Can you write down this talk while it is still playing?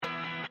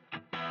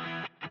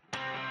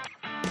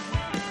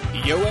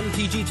Yo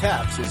MTG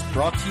Taps is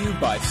brought to you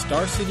by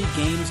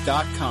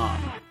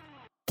StarCityGames.com.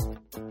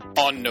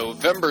 On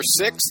November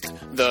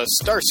 6th, the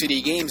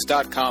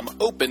StarCityGames.com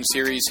Open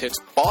Series hits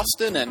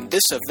Boston, and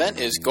this event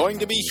is going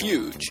to be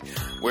huge.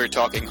 We're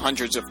talking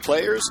hundreds of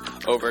players,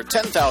 over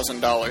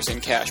 $10,000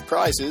 in cash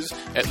prizes,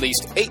 at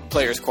least 8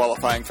 players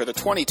qualifying for the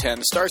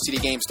 2010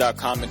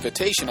 StarCityGames.com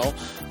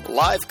Invitational,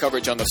 live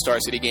coverage on the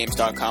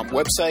StarCityGames.com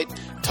website,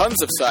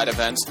 tons of side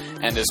events,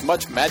 and as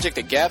much Magic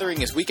the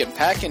Gathering as we can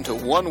pack into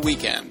one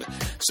weekend.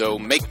 So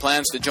make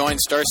plans to join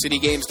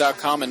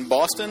StarCityGames.com in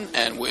Boston,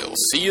 and we'll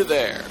see you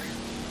there.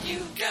 You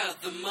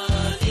got the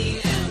money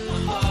and the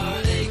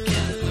heartache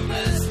and the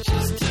rest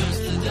just turns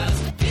to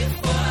dust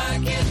before I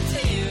get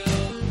to you.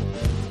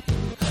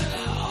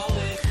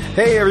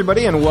 Hey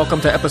everybody, and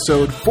welcome to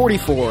episode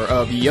 44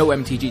 of Yo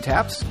MTG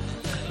Taps.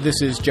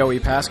 This is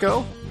Joey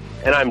Pasco.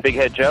 And I'm Big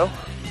Head Joe.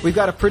 We've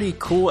got a pretty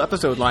cool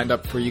episode lined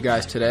up for you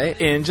guys today.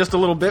 In just a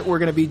little bit, we're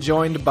going to be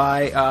joined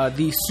by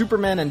the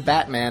Superman and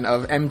Batman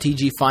of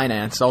MTG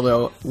Finance,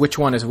 although which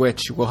one is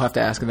which, we'll have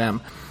to ask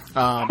them.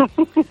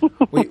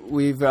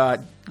 We've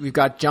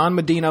got John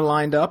Medina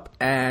lined up,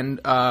 and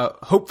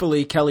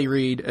hopefully Kelly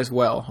Reed as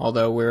well.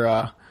 Although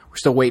we're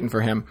still waiting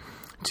for him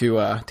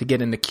to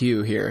get in the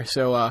queue here.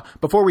 So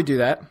before we do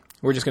that,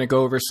 we're just going to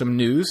go over some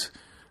news.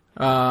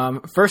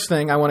 First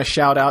thing, I want to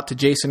shout out to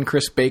Jason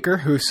Chris Baker,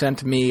 who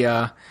sent me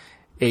a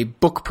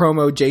book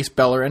promo Jace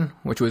Bellerin,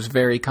 which was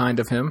very kind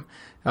of him.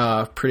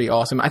 Pretty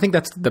awesome. I think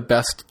that's the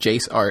best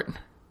Jace art.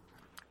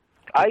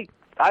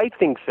 I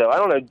think so. I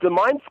don't know. The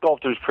Mind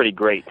Sculptor's pretty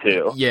great,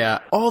 too. Yeah,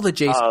 all the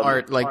Jace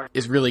art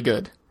is really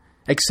good,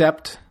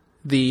 except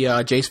the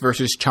Jace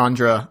versus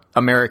Chandra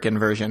American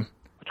version.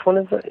 Which one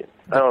is it?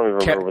 I don't even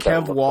remember what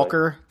that Kev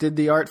Walker did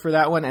the art for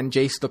that one, and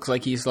Jace looks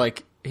like he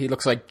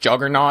looks like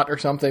Juggernaut or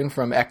something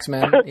from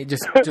X-Men. He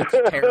just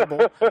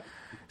terrible.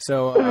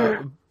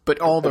 So, but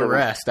all the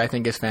rest, I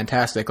think, is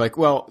fantastic. Like,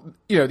 well,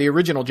 the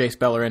original Jace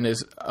Bellerin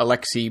is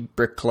Alexei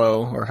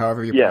Bricklow, or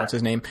however you pronounce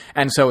his name,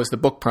 and so is the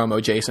book promo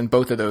Jason.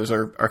 Both of those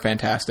are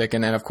fantastic.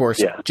 And then, of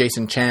course,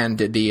 Jason Chan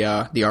did the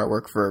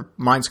artwork for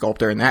Mind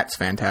Sculptor, and that's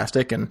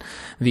fantastic. And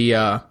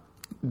the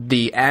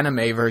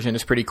anime version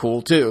is pretty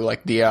cool too,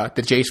 like the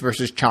Jace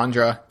versus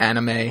Chandra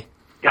anime.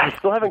 Yeah, I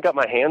still haven't got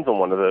my hands on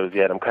one of those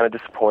yet. I'm kind of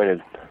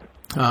disappointed.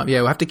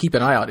 We'll have to keep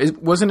an eye out.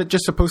 Wasn't it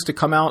just supposed to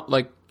come out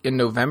like in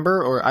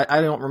November, or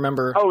I don't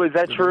remember. Oh, is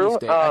that true?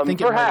 I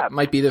think it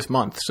might be this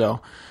month.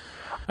 So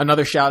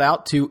another shout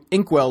out to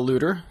Inkwell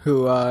Looter,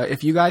 who,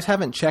 if you guys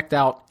haven't checked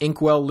out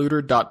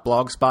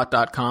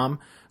inkwelllooter.blogspot.com,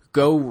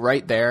 go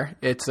right there.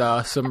 It's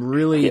some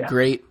really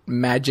great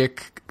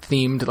Magic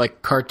themed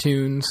like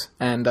cartoons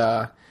and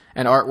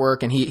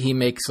artwork, and he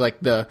makes like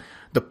the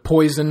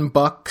poison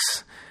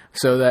bucks,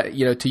 so that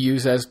to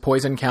use as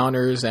poison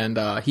counters, and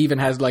he even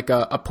has like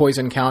a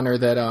poison counter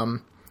that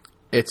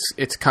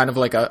It's kind of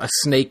like a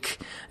snake.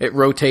 It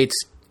rotates,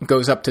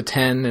 goes up to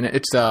 10, and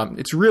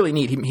it's really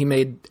neat. He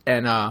made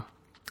an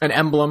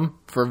emblem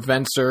for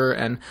Venser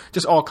and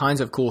just all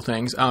kinds of cool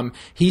things.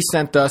 He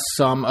sent us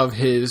some of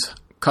his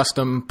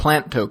custom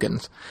plant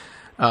tokens.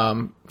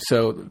 And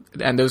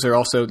those are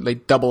also, they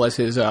double as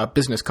his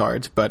business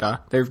cards, but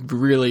they're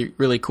really,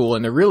 really cool,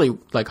 and they're really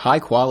like high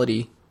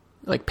quality,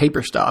 like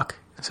paper stock.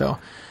 So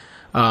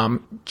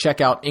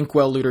check out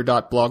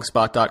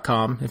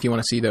inkwelllooter.blogspot.com if you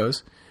want to see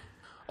those.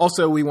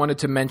 Also, we wanted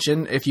to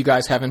mention, if you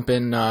guys haven't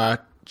been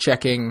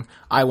checking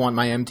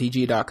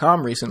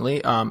iwantmymtg.com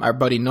recently, our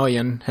buddy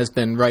Nguyen has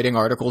been writing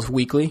articles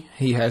weekly.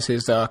 He has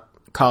his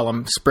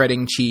column,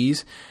 Spreading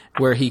Cheese,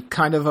 where he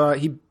kind of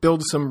he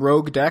builds some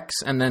rogue decks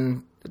and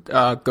then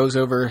goes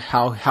over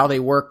how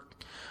they work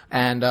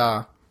and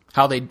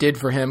how they did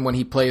for him when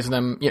he plays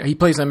them. He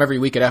plays them every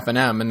week at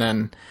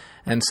FNM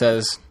and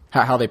says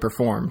how they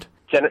performed.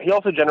 He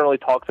also generally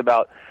talks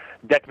about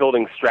deck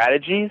building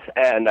strategies,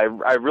 and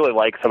I really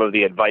like some of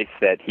the advice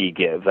that he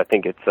gives. I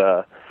think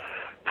it's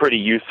pretty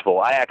useful.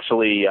 I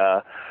actually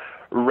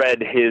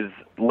read his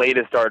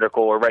latest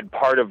article, or read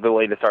part of the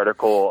latest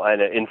article,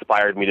 and it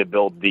inspired me to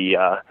build the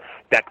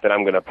deck that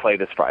I'm going to play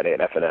this Friday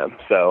at FNM.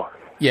 So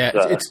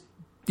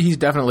he's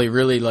definitely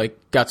really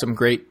like got some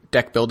great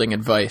deck building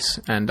advice,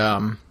 and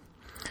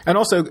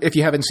also if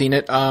you haven't seen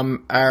it,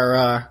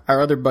 our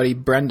other buddy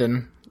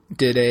Brendan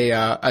did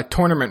a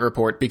tournament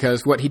report,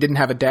 because he didn't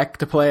have a deck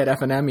to play at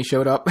FNM. He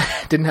showed up,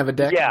 didn't have a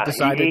deck. Yeah,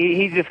 decided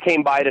he just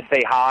came by to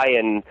say hi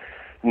and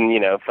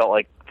felt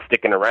like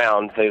sticking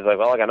around. So he's like,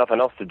 well, I got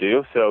nothing else to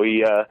do. So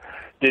he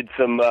did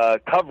some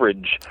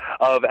coverage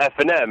of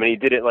FNM, and he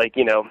did it like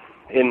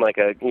in like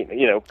a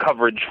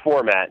coverage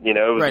format. It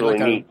was really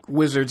like neat. A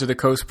Wizards of the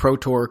Coast Pro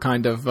Tour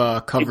kind of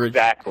coverage.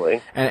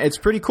 Exactly. And it's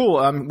pretty cool.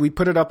 We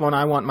put it up on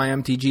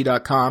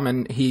iwantmymtg.com,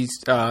 and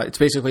it's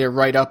basically a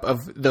write-up of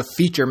the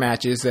feature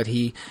matches that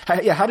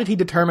how did he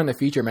determine the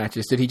feature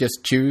matches? Did he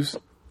just choose?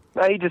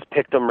 He just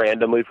picked them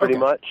randomly pretty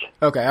much.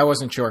 Okay, I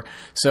wasn't sure.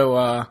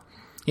 So,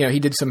 he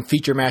did some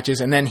feature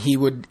matches, and then he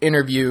would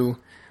interview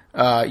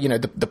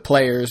the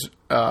players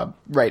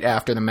right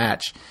after the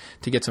match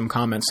to get some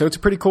comments. So it's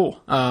pretty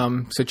cool.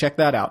 So check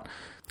that out.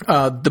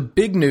 The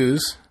big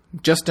news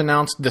just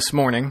announced this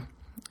morning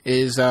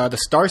is the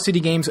Star City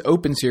Games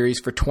Open Series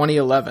for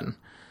 2011.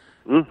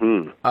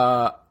 Mm-hmm.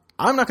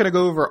 I'm not going to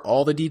go over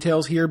all the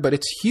details here, but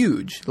it's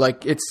huge.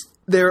 Like,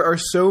 there are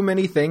so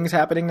many things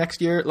happening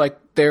next year. Like,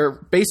 they're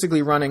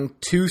basically running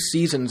 2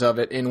 seasons of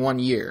it in 1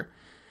 year,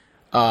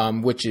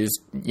 which is,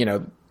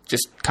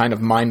 just kind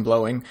of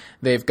mind-blowing.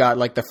 They've got,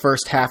 like, the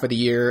first half of the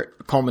year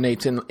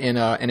culminates in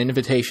an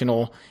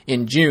invitational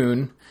in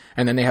June,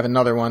 and then they have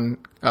another one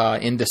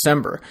in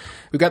December.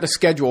 We've got the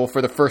schedule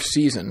for the first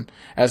season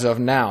as of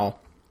now.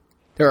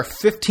 There are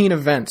 15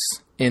 events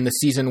in the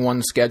Season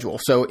 1 schedule.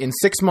 So in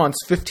 6 months,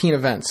 15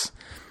 events.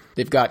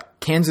 They've got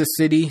Kansas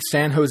City,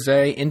 San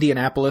Jose,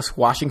 Indianapolis,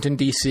 Washington,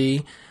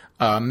 D.C.,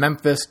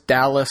 Memphis,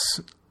 Dallas,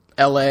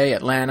 L.A.,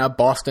 Atlanta,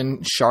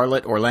 Boston,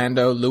 Charlotte,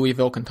 Orlando,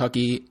 Louisville,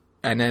 Kentucky,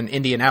 and then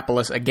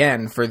Indianapolis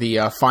again for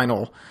the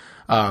final,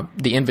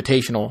 the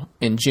Invitational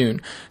in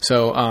June.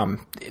 So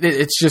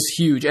it's just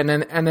huge. And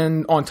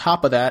then on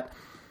top of that,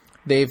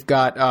 they've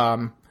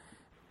got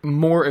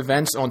more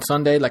events on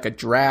Sunday, like a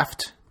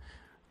draft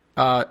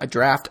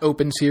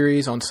open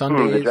series on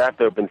Sundays. The draft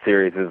open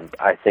series is,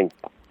 I think,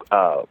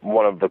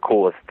 one of the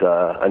coolest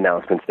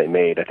announcements they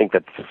made. I think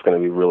that's just going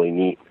to be really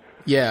neat.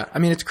 Yeah, I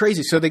mean, it's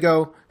crazy. So they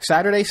go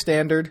Saturday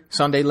Standard,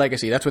 Sunday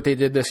Legacy. That's what they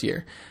did this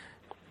year.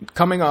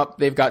 Coming up,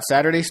 they've got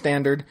Saturday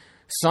Standard,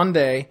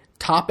 Sunday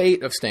top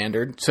 8 of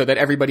Standard, so that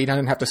everybody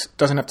doesn't have to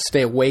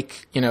stay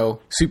awake,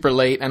 super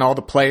late, and all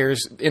the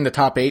players in the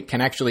top 8 can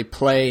actually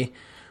play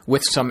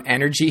with some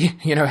energy,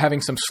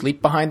 having some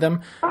sleep behind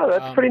them. Oh,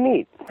 that's pretty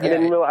neat. I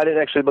didn't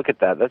actually look at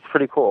that. That's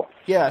pretty cool.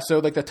 Yeah, so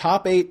like the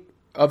top 8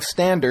 of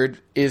Standard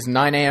is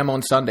 9 a.m.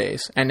 on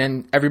Sundays, and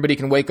then everybody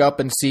can wake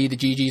up and see the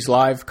GG's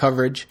live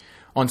coverage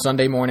on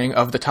Sunday morning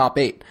of the top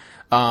 8.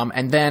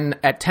 And then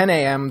at 10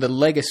 a.m., the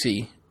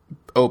Legacy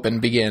Open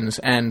begins.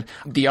 And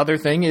the other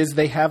thing is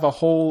they have a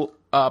whole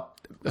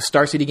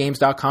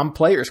StarCityGames.com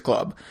Players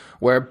Club,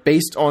 where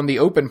based on the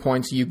open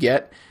points you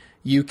get,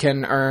 you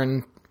can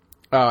earn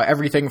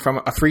everything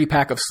from a free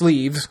pack of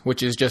sleeves,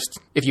 which is just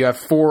if you have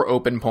 4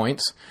 open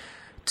points,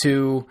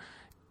 to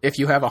if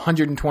you have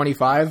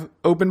 125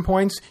 open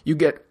points, you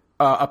get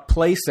a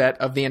play set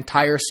of the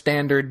entire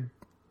Standard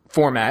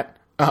format,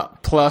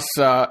 plus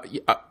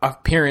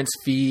appearance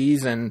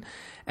fees and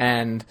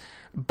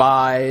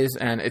buys,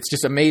 and it's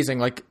just amazing.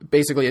 Like,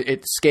 basically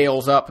it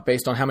scales up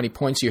based on how many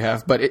points you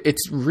have, but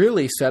it's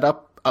really set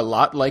up a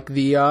lot like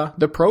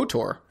the Pro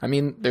Tour. I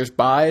mean, there's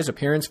buys,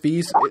 appearance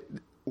fees.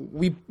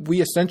 We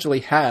essentially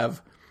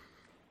have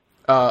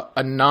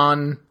a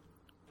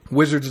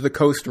non-Wizards of the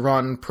Coast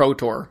run Pro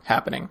Tour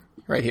happening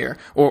right here,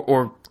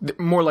 or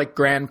more like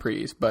Grand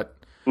Prix, but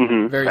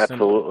very similar.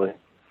 Absolutely.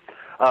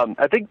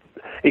 I think,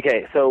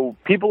 okay, so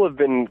people have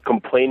been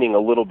complaining a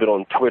little bit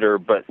on Twitter,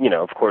 but,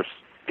 of course,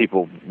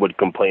 people would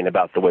complain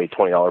about the way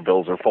 $20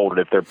 bills are folded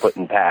if they're put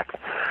in packs.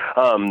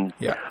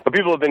 But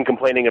people have been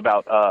complaining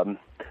about,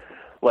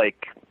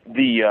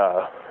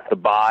 the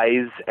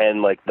buys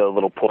and, like, the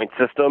little point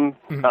system.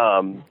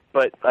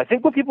 But I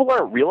think what people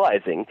aren't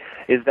realizing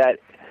is that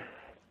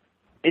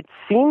it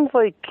seems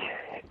like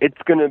it's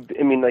going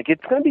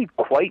to be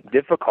quite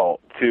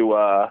difficult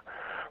to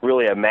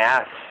really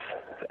amass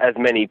as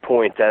many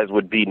points as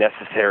would be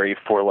necessary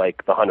for,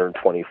 like, the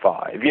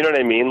 125. You know what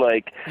I mean?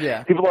 Like,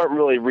 people aren't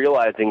really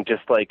realizing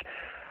just, like,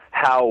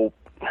 how,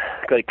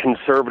 like,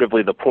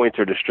 conservatively the points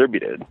are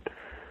distributed.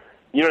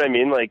 You know what I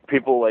mean? Like,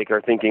 people, like,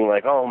 are thinking,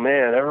 like, oh,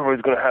 man,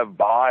 everybody's going to have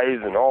buys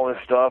and all this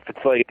stuff.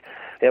 It's like,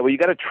 yeah, well, you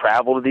got to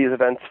travel to these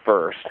events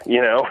first,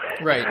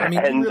 Right. I mean,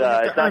 and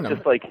really it's not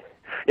just, like,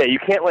 you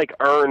can't, like,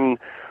 earn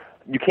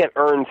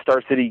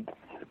Star City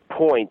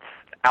points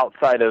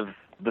outside of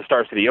the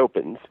Star City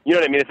Opens. You know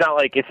what I mean? It's not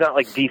like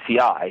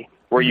DCI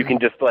where you can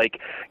just,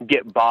 like,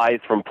 get buys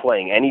from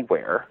playing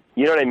anywhere.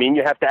 You know what I mean?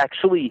 You have to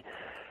actually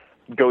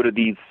go to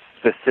these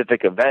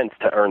specific events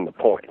to earn the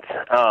points.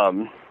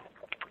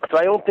 So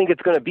I don't think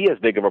it's going to be as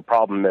big of a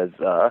problem as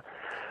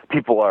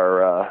people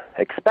are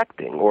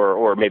expecting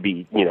or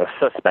maybe,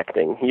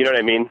 suspecting. You know what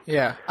I mean?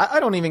 Yeah. I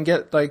don't even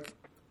get, like,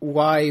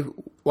 why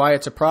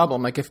it's a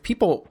problem. Like, if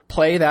people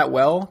play that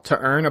well to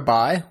earn a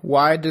buy,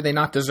 why do they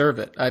not deserve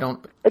it? I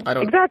don't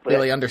exactly.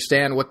 really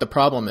understand what the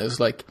problem is.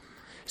 Like,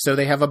 so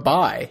they have a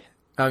buy.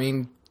 I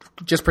mean,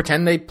 just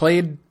pretend they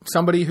played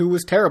somebody who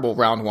was terrible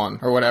round 1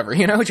 or whatever,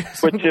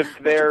 just, which if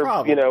they're,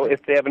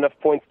 if they have enough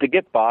points to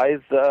get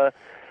buys,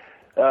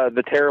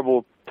 the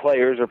terrible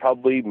players are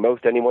probably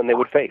most anyone they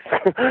would face.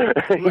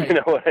 Right. You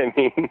know what I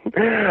mean?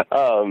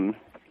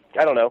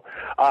 I don't know.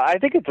 I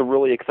think it's a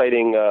really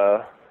exciting,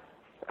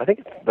 I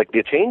think like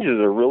the changes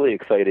are really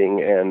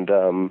exciting, and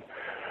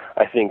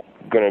I think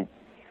going to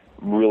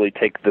really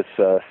take this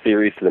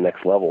series to the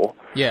next level.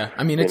 Yeah,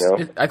 I mean,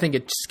 I think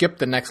it skipped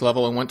the next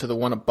level and went to the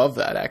one above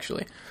that,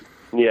 actually.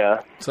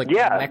 Yeah, it's like the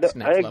next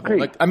I level. agree.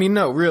 Like, I mean,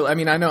 no, real. I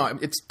mean, I know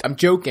I'm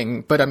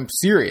joking, but I'm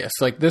serious.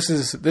 Like, this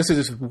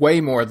is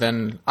way more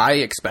than I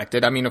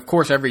expected. I mean, of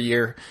course, every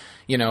year,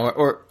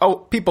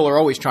 people are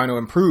always trying to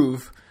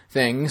improve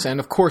things, and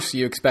of course,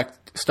 you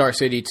expect Star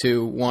City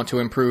to want to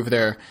improve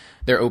their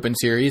open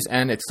series,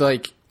 and it's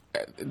like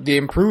the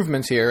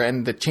improvements here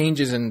and the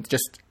changes and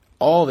just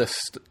all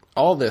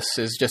this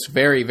is just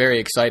very, very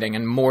exciting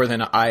and more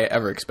than I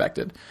ever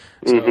expected.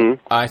 So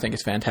I think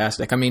it's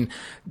fantastic. I mean,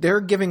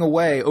 they're giving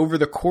away over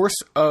the course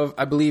of,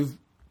 I believe,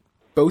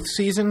 both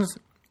seasons.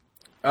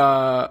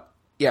 Over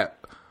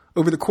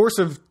the course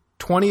of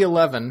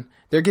 2011,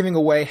 they're giving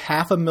away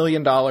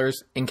 $500,000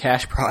 in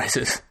cash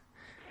prizes.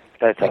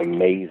 That's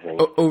amazing.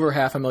 Over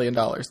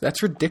 $500,000.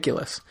 That's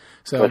ridiculous.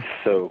 So that's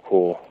so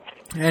cool.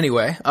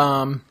 Anyway,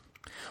 on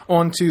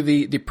to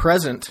the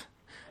present.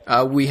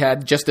 We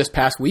had just this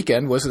past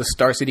weekend was the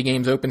Star City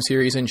Games Open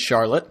Series in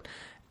Charlotte,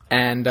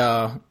 and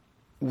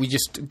we're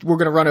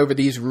going to run over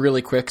these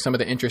really quick. Some of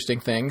the interesting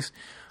things.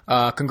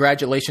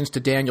 Congratulations to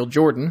Daniel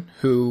Jordan,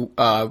 who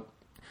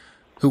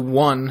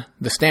won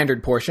the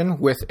standard portion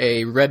with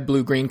a red,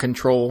 blue, green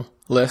control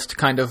list,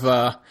 kind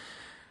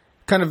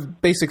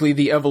of basically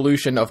the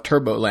evolution of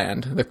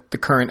Turboland, the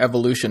current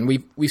evolution.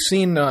 We've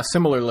seen a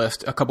similar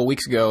list a couple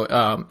weeks ago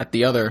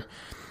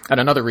at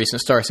another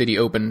recent Star City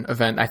Open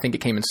event. I think it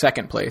came in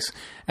second place,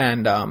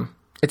 and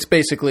it's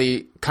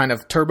basically kind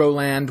of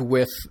Turboland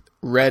with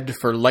red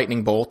for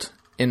Lightning Bolt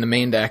in the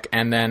main deck,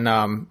 and then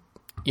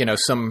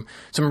some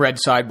red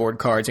sideboard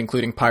cards,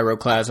 including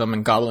Pyroclasm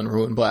and Goblin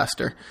Ruin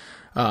Blaster.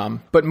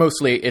 But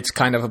mostly it's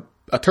kind of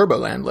a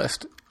Turboland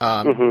list.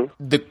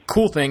 The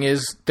cool thing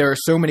is there are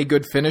so many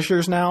good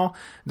finishers now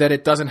that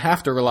it doesn't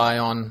have to rely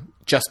on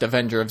just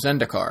Avenger of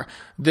Zendikar.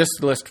 This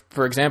list,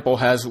 for example,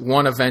 has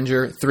 1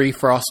 Avenger, 3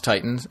 Frost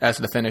Titans as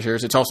the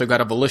finishers. It's also got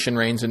a Volition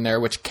Reigns in there,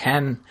 which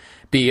can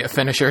be a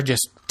finisher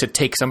just to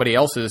take somebody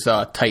else's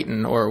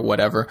Titan or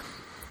whatever.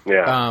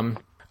 Yeah.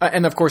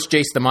 And of course,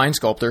 Jace the Mind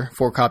Sculptor,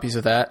 4 copies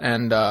of that,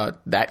 and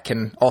that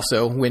can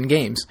also win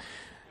games.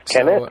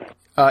 Can it?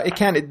 It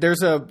can.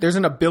 There's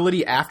an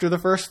ability after the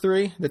first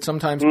 3 that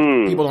sometimes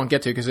people don't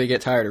get to because they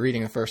get tired of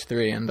reading the first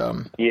 3. And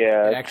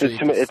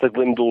it's like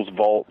Lindell's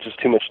Vault, just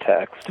too much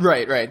text.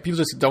 Right. People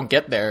just don't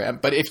get there.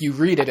 But if you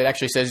read it, it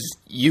actually says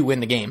you win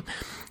the game.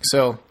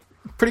 So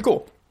pretty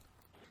cool.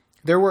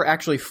 There were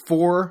actually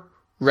 4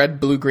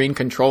 red, blue, green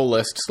control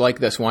lists like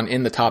this one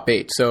in the top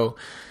 8. So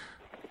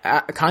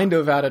kind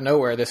of out of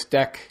nowhere, this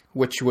deck,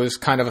 which was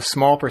kind of a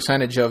small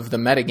percentage of the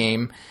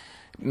metagame,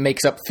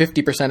 makes up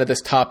 50% of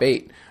this top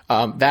 8.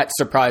 That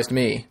surprised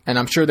me, and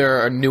I'm sure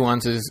there are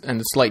nuances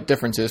and slight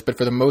differences, but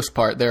for the most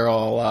part, they're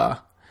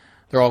all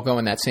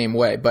going that same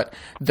way. But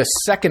the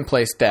second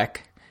place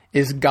deck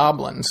is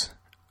Goblins,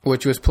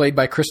 which was played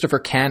by Christopher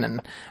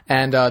Cannon,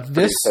 and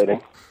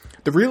the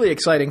really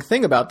exciting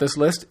thing about this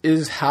list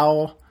is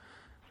how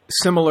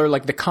similar,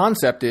 like, the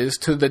concept is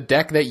to the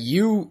deck that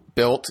you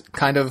built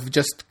kind of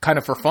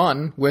for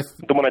fun with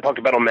the one I talked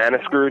about on Mana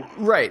Screwed.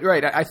 Right.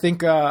 I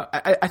think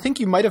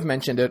you might have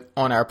mentioned it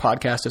on our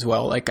podcast as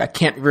well. Like, I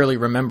can't really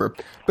remember,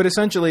 but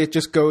essentially it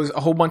just goes a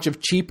whole bunch of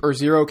cheap or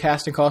 0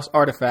 casting cost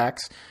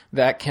artifacts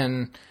that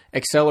can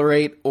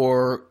accelerate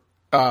or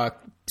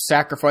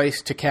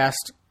sacrifice to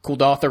cast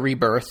Kuldotha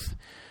Rebirth,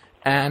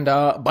 and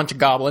a bunch of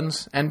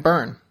goblins and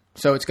burn.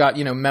 So it's got,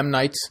 Mem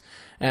Knights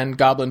and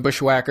Goblin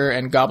Bushwhacker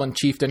and Goblin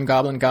Chieftain,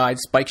 Goblin Guide,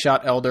 Spike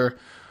Shot Elder,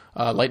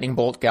 Lightning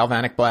Bolt,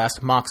 Galvanic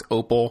Blast, Mox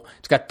Opal.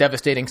 It's got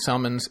Devastating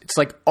Summons. It's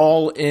like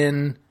all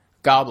in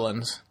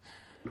goblins.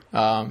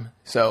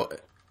 So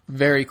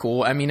very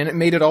cool. I mean, and it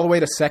made it all the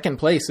way to second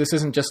place. This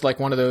isn't just like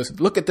one of those,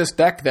 look at this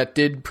deck that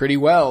did pretty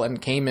well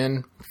and came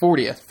in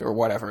 40th or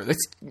whatever.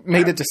 It's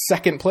made it to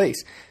second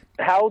place.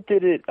 How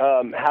did it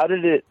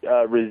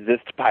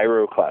resist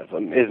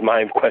Pyroclasm is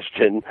my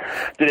question.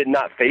 Did it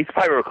not face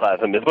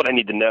Pyroclasm is what I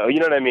need to know.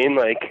 You know what I mean?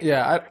 Like,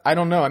 yeah, I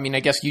don't know. I mean,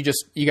 I guess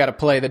you got to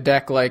play the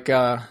deck like,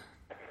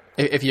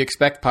 if you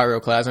expect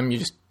Pyroclasm, you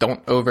just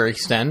don't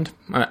overextend.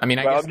 I mean,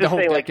 I guess the whole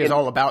deck is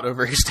all about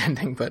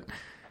overextending, but...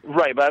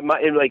 Right, but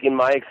in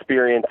my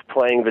experience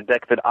playing the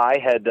deck that I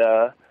had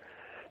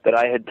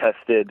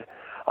tested,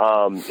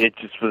 it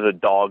just was a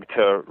dog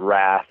to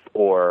Wrath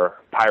or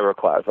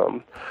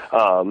Pyroclasm.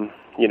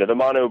 The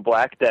mono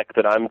black deck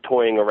that I'm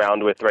toying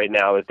around with right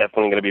now is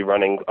definitely going to be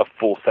running a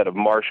full set of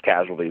Marsh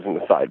Casualties in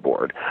the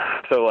sideboard.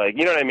 So, like,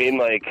 you know what I mean?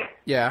 Like,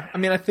 yeah, I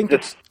mean, I think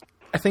it's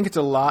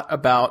a lot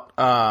about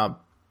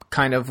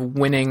kind of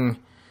winning.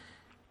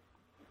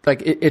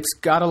 Like, it's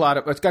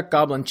got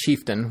Goblin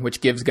Chieftain,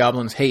 which gives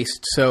goblins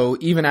haste. So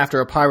even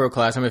after a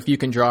Pyroclasm, if you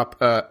can drop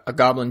a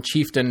Goblin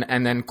Chieftain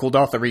and then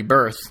Kuldotha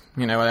Rebirth,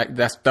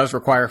 that does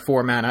require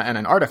 4 mana and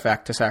an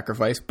artifact to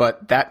sacrifice.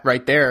 But that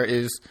right there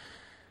is,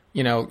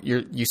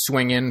 you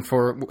swing in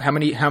for how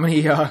many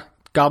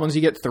goblins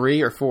you get?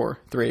 3 or 4?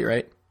 3,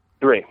 right?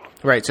 3.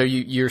 Right. So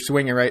you're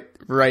swinging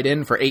right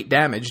in for 8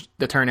 damage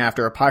the turn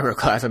after a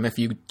Pyroclasm if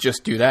you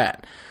just do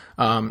that.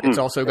 It's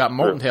also got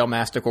Molten Tail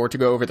Masticore to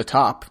go over the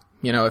top.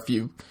 If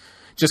you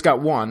just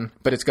got 1,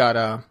 but it's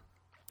got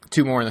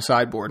 2 more in the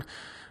sideboard,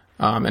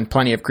 and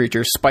plenty of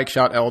creatures. Spike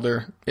Shot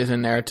Elder is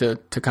in there to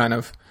kind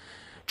of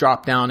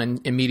drop down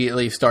and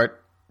immediately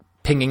start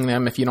pinging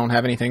them if you don't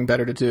have anything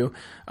better to do.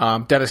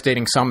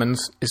 Devastating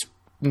Summons is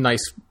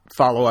nice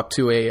follow-up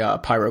to a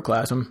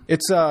Pyroclasm.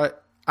 It's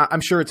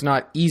I'm sure it's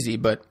not easy,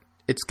 but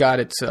it's got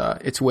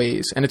its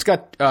ways, and it's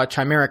got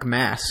chimeric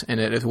mass in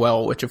it as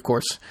well, which of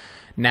course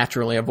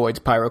naturally avoids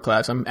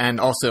pyroclasm, and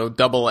also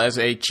double as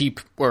a cheap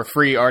or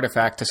free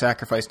artifact to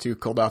sacrifice to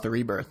Kuldotha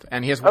Rebirth.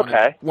 And he has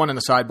one in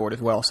the sideboard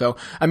as well. So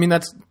I mean,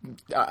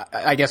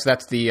 I guess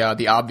that's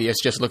the obvious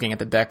just looking at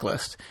the deck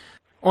list.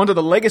 Onto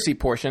the legacy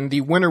portion, the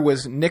winner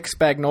was Nick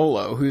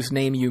Spagnolo, whose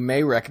name you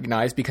may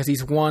recognize because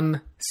he's won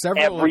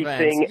several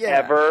Everything events.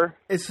 ever.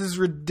 This is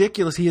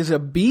ridiculous. He is a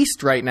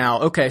beast right now.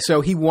 Okay,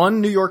 so he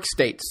won New York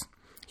States.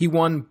 He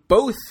won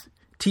both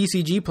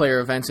TCG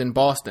player events in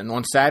Boston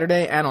on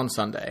Saturday and on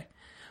Sunday.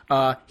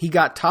 He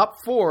got top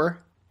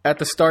 4 at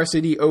the Star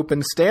City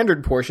Open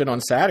standard portion on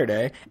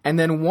Saturday, and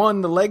then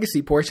won the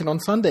legacy portion on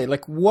Sunday.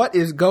 Like, what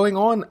is going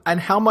on, and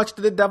how much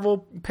did the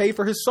devil pay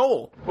for his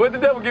soul? What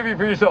did the devil give you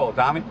for your soul,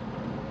 Tommy?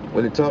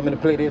 Well, he taught me to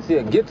play this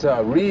here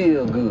guitar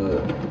real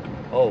good.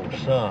 Oh,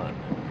 son,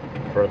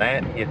 for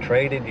that you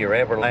traded your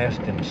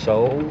everlasting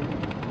soul?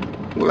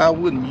 Well, I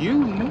wouldn't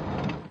use me.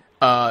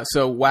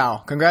 So,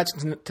 wow. Congrats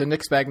to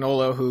Nick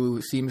Spagnolo,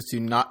 who seems to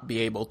not be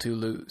able to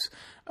lose.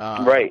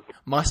 Right.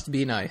 Must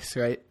be nice,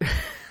 right?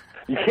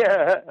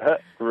 Yeah,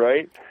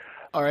 right.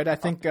 All right, I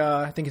think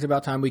it's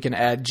about time we can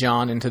add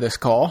John into this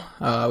call.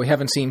 We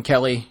haven't seen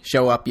Kelly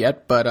show up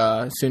yet, but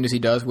as soon as he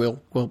does,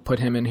 we'll put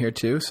him in here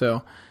too.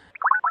 So,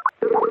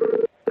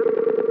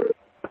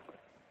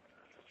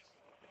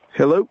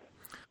 hello?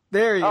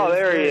 There he is. Oh,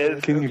 there he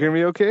is. Can you hear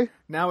me okay?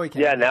 Now we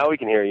can. Yeah, now we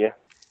can hear you.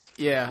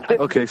 Yeah.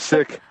 Okay,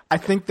 sick. I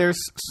think there's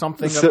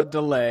something of a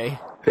delay.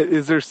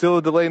 Is there still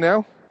a delay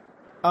now?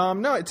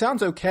 No, it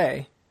sounds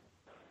okay.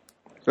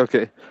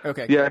 Okay.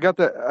 Okay. Yeah,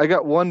 I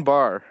got 1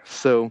 bar,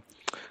 so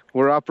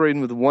we're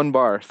operating with 1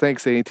 bar.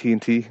 Thanks,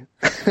 AT&T.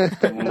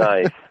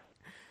 Nice.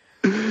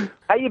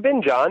 How you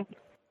been, John?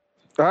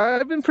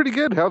 I've been pretty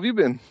good. How have you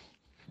been?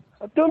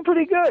 I'm doing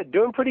pretty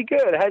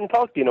good. I hadn't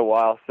talked to you in a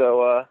while,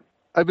 so...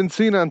 I've been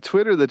seeing on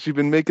Twitter that you've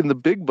been making the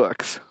big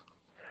bucks.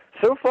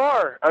 So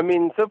far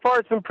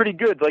it's been pretty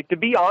good. Like, to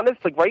be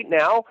honest, like right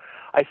now,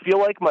 I feel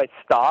like my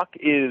stock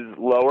is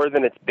lower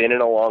than it's been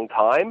in a long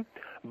time,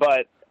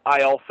 but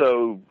I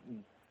also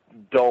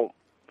don't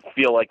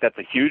feel like that's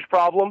a huge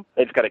problem.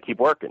 I just got to keep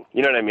working.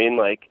 You know what I mean?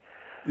 Like,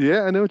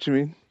 yeah, I know what you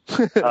mean.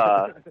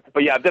 but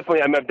yeah, I've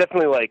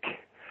definitely like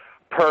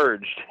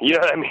purged. You know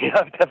what I mean?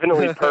 I've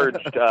definitely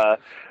purged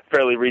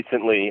fairly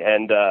recently,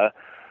 and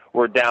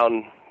we're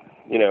down.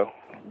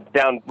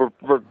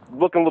 We're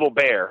looking a little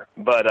bare,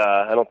 but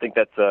I don't think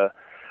that's a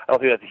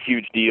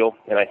huge deal,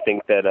 and I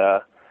think that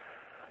I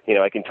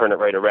can turn it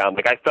right around.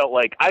 Like I felt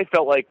like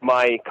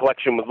my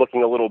collection was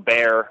looking a little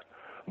bare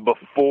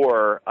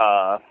before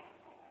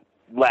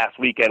last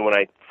weekend when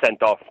I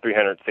sent off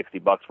 $360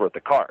 worth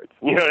of cards.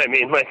 You know what I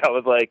mean? Like I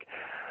was like,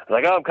 oh,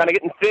 I'm kind of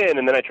getting thin,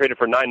 and then I traded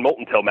for 9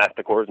 Molten Tail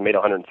Masticores and made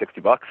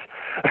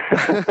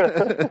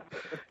 $160.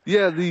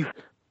 Yeah,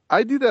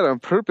 I do that on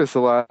purpose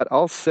a lot.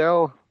 I'll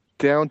sell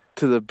down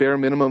to the bare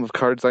minimum of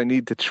cards I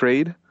need to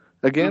trade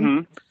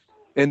again,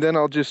 and then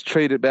I'll just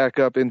trade it back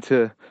up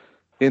into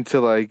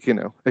like,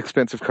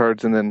 expensive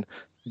cards, and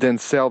then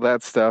sell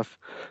that stuff.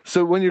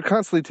 So when you're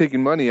constantly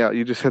taking money out,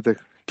 you just have to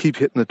keep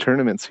hitting the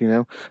tournaments,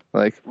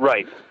 like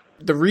right.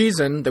 The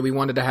reason that we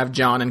wanted to have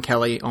John and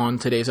Kelly on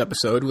today's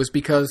episode was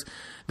because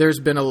there's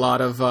been a lot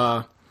of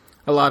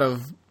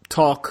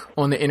talk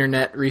on the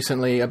internet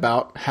recently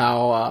about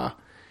how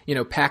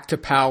pack to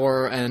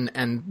power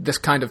and this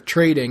kind of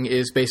trading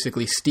is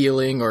basically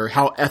stealing, or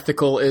how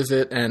ethical is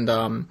it? And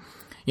a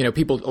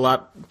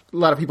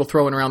lot of people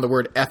throwing around the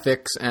word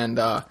ethics, and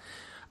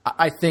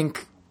I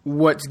think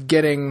what's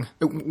getting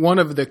one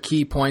of the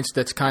key points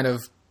that's kind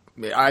of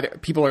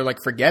people are like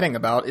forgetting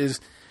about is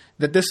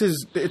that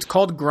it's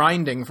called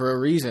grinding for a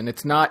reason.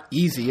 It's not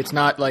easy. It's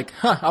not like,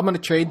 I'm going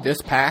to trade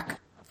this pack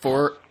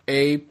for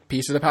a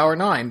piece of the Power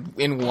 9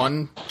 in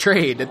one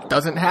trade. It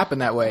doesn't happen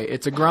that way.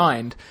 It's a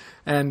grind.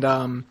 And,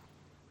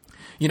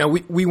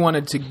 we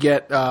wanted to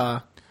get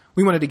the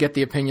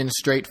opinion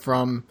straight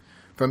from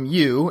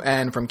you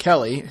and from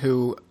Kelly,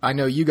 who I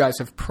know you guys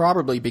have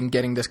probably been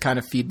getting this kind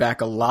of feedback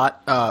a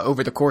lot,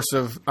 over the course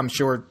of, I'm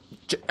sure,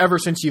 ever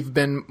since you've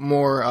been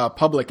more,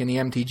 public in the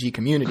MTG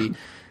community.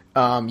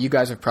 You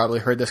guys have probably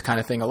heard this kind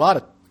of thing a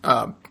lot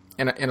of,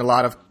 in a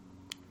lot of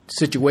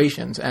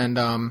situations.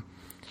 And,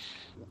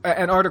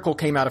 an article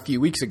came out a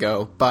few weeks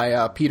ago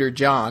by Peter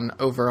John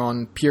over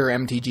on Pure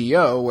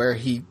MTGO, where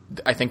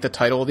I think the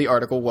title of the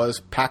article was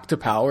 "Pack to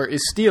Power is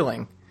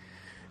Stealing."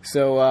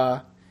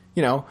 So,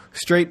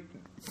 straight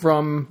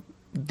from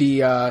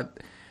the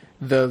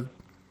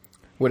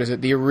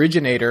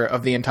originator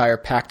of the entire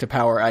Pack to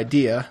Power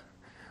idea,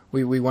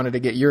 we wanted to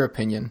get your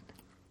opinion.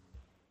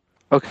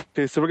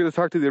 Okay, so we're going to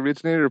talk to the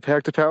originator of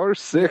Pack to Power?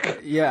 Sick.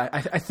 Yeah,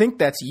 I think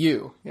that's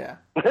you. Yeah.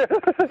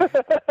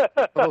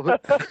 Oh.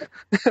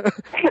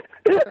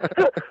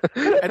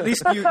 At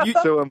least you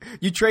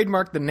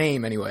trademarked the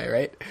name anyway,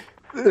 right?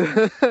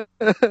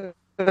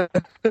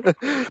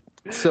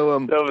 So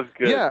that was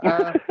good.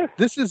 Yeah,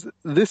 this is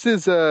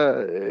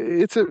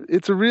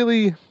it's a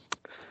really,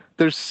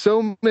 there's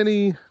so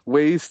many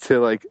ways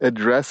to like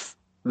address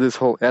this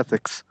whole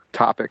ethics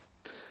topic.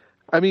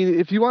 I mean,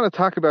 if you want to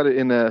talk about it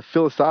in a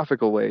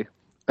philosophical way,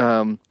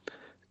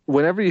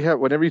 whenever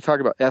you talk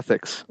about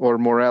ethics or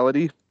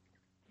morality,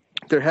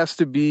 there has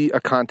to be a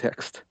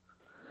context.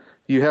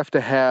 You have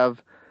to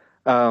have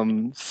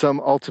some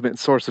ultimate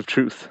source of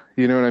truth.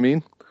 You know what I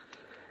mean?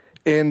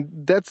 And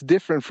that's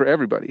different for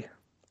everybody.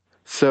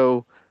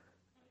 So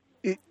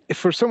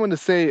for someone to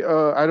say,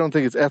 I don't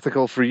think it's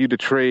ethical for you to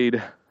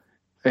trade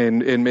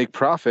and make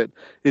profit,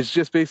 it's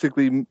just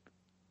basically,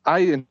 I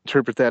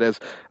interpret that as,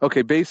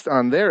 okay, based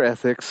on their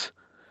ethics,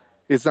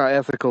 it's not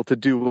ethical to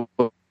do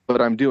what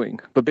I'm doing.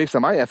 But based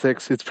on my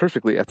ethics, it's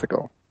perfectly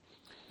ethical.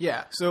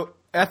 Yeah, so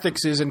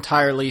ethics is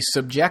entirely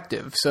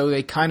subjective, so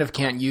they kind of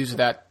can't use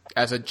that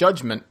as a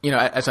judgment,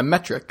 as a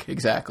metric,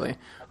 exactly.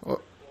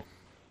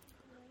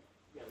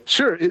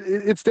 Sure,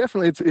 it's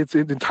definitely it's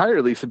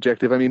entirely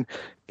subjective. I mean,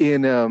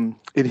 in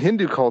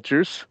Hindu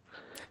cultures,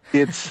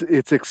 it's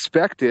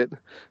expected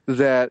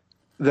that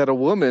a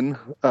woman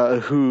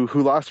who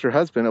lost her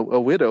husband, a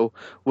widow,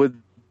 would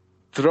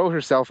throw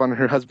herself on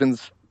her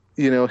husband's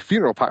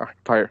funeral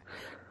pyre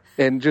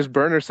and just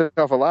burn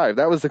herself alive.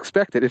 That was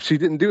expected. If she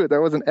didn't do it,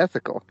 that wasn't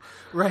ethical.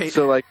 Right.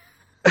 So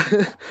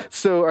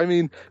so I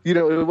mean,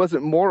 it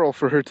wasn't moral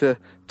for her to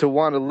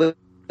want to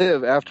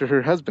live after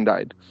her husband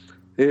died.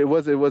 It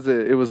was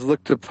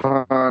looked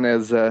upon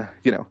as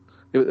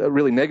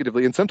really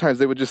negatively, and sometimes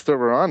they would just throw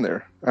her on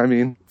there. I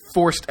mean,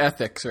 forced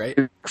ethics, right?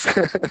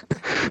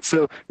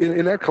 So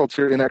in that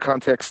culture, in that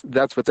context,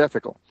 that's what's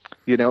ethical,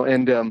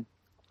 and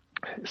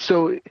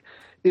so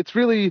it's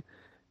really,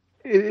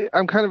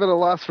 I'm kind of at a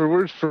loss for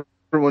words for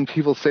when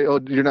people say, oh,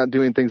 you're not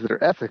doing things that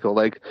are ethical.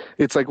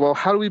 It's like, well,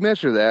 how do we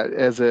measure that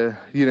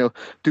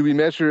do we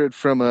measure it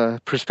from a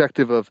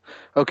perspective of,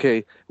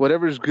 okay,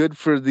 whatever is good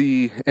for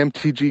the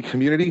MTG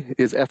community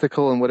is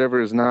ethical and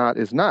whatever is not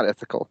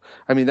ethical?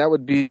 I mean, that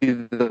would be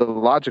the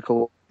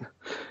logical,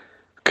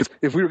 because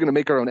if we were going to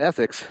make our own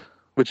ethics,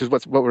 which is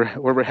what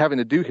we're having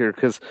to do here,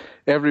 because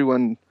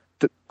everyone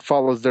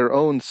follows their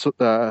own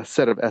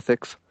set of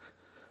ethics.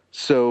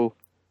 So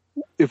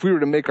if we were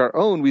to make our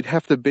own, we'd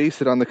have to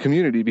base it on the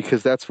community,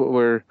 because that's what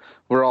we're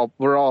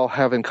all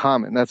have in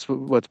common. That's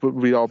what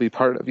we all be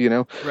part of,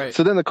 Right.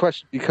 So then the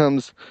question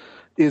becomes,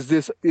 is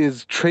this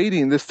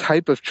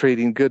type of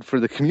trading good for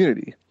the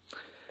community?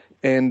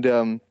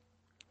 And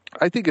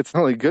I think it's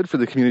not only good for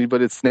the community,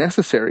 but it's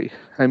necessary.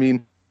 I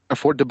mean,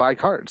 afford to buy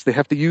cards. They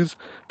have to use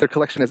their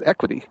collection as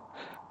equity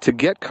to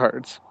get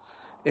cards.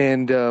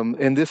 And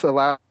this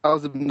allows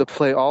them to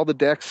play all the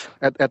decks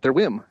at their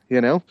whim.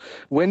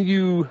 When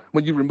you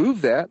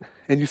remove that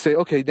and you say,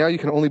 okay, now you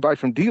can only buy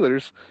from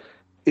dealers,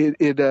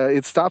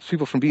 it stops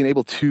people from being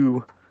able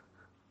to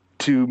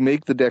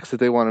make the decks that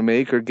they want to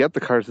make or get the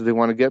cards that they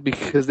want to get,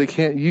 because they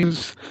can't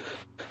use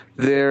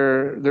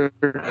their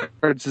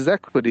cards as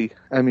equity.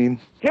 I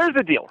mean, here's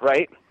the deal,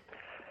 right?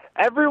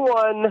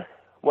 Everyone,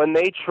 when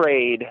they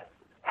trade,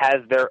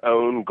 has their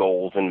own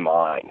goals in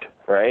mind,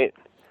 right?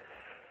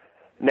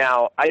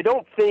 Now, I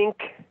don't think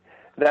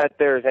that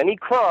there's any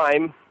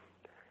crime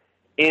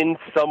in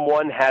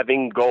someone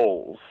having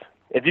goals.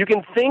 If you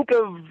can think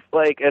of,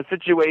 a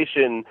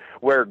situation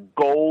where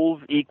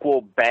goals equal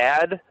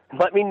bad,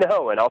 let me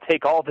know, and I'll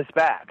take all this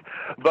back.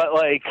 But,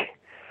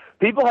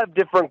 people have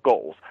different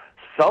goals.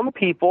 Some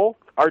people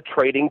are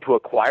trading to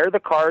acquire the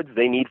cards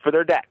they need for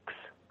their decks,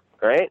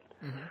 right?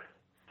 Mm-hmm.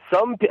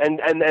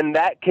 And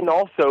that can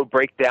also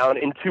break down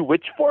into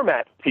which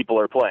format people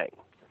are playing,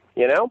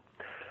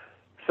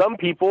 Some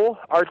people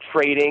are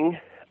trading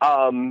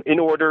in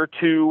order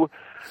to,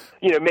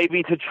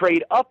 maybe to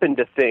trade up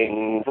into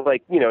things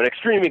an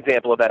extreme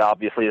example of that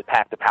obviously is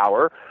Pact of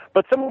Power.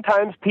 But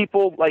sometimes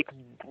people like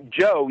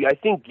Joe, I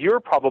think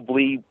you're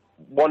probably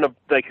one of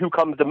who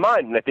comes to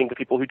mind when I think of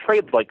people who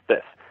trade like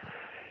this.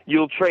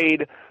 You'll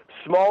trade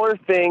smaller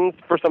things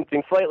for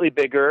something slightly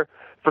bigger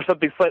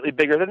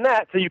than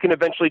that, so you can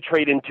eventually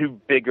trade into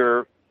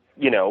bigger,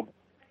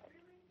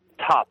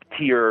 top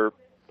tier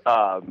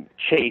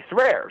chase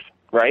rares.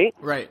 Right?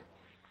 Right.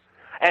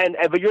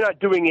 But you're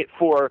not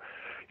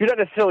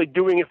necessarily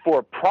doing it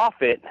for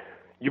profit,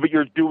 but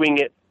you're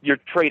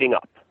trading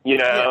up,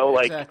 Yeah,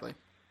 exactly.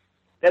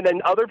 And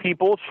then other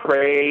people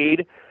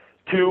trade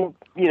to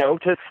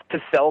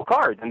sell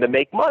cards and to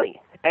make money.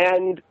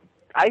 And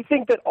I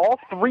think that all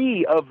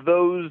three of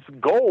those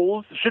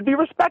goals should be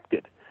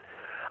respected.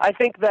 I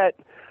think that,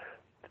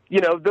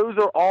 those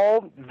are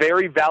all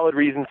very valid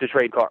reasons to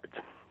trade cards,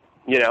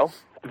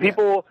 The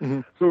people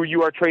who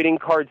you are trading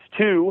cards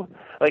to,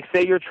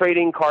 say you're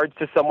trading cards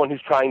to someone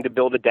who's trying to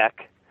build a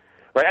deck,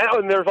 right?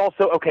 And there's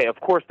also, of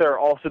course there are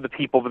also the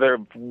people, but they're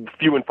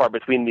few and far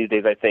between these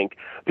days, I think,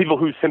 people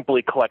who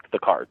simply collect the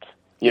cards.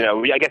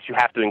 I guess you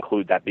have to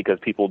include that because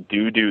people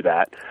do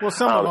that. Well,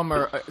 some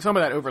of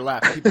that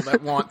overlaps. People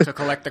that want to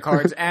collect the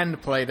cards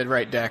and play the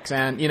right decks,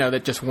 and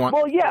that just want.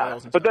 Well, yeah,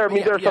 but there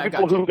are some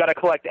people who got to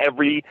collect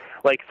every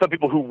some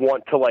people who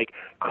want to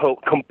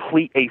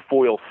complete a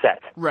foil set.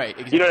 Right.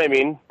 Exactly. You know what I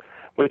mean?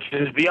 Which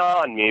is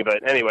beyond me,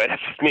 but anyway,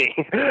 that's just me.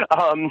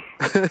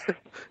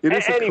 It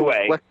is a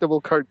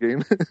collectible card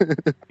game.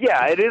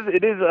 Yeah, it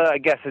is. I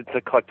guess it's a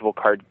collectible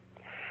card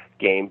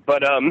game.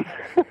 But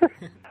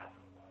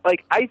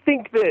like, I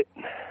think that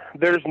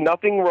there's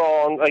nothing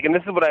wrong. Like, and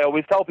this is what I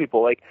always tell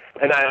people. Like,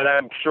 and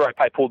I'm sure I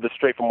probably pulled this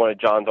straight from one of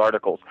John's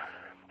articles.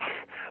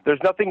 There's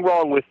nothing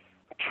wrong with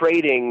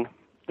trading.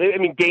 I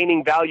mean,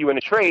 gaining value in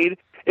a trade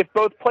if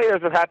both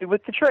players are happy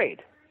with the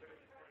trade.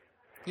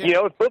 Yeah. You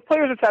know, if both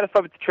players are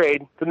satisfied with the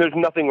trade, then there's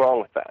nothing wrong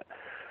with that.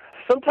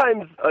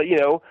 Sometimes, you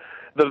know,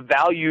 the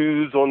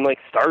values on, like,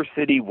 Star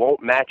City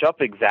won't match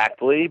up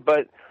exactly,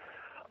 but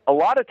a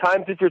lot of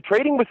times if you're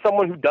trading with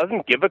someone who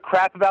doesn't give a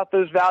crap about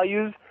those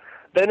values,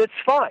 then it's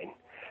fine.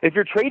 If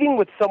you're trading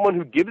with someone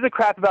who gives a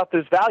crap about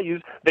those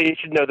values, they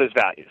should know those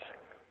values.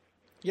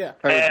 Yeah.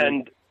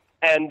 And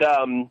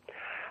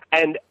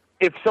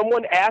if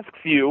someone asks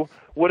you,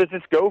 what does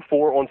this go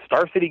for on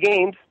Star City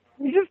Games,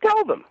 you just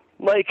tell them.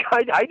 Like,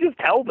 I just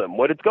tell them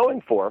what it's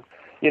going for.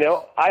 You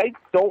know, I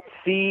don't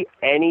see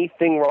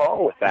anything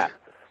wrong with that.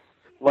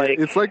 Like,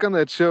 it's like on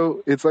that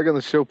show. It's like on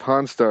the show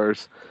Pawn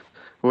Stars,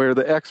 where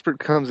the expert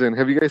comes in.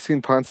 Have you guys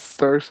seen Pawn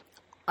Stars?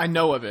 I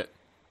know of it.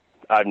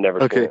 I've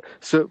never seen it.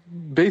 So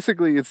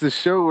basically, it's this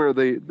show where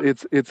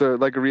it's a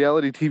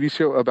reality TV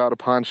show about a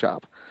pawn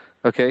shop.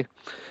 Okay,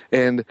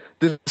 and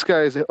this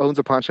guy owns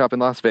a pawn shop in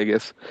Las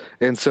Vegas,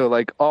 and so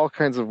like all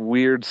kinds of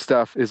weird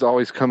stuff is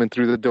always coming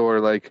through the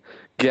door, like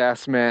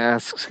gas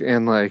masks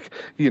and like,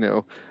 you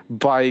know,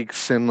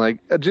 bikes and like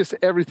just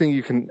everything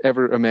you can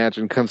ever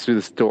imagine comes through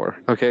this door.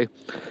 Okay,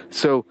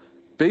 so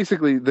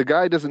basically the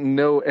guy doesn't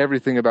know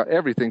everything about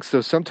everything,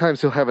 so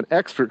sometimes he'll have an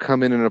expert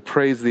come in and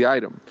appraise the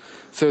item.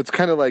 So it's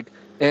kind of like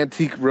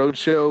Antique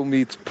Roadshow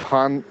meets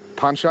pawn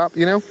shop,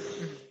 you know.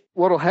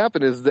 What'll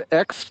happen is the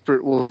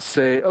expert will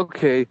say,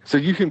 okay, so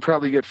you can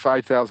probably get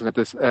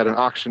 $5,000 at an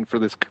auction for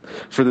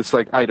this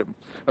like item.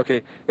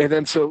 Okay. And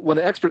then so when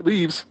the expert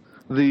leaves,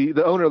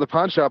 the owner of the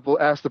pawn shop will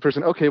ask the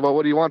person, okay, well,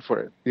 what do you want for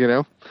it? You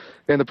know?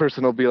 And the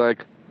person will be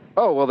like,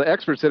 oh, well, the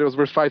expert said it was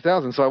worth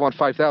 $5,000, so I want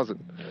 $5,000.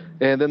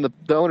 And then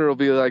the owner will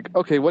be like,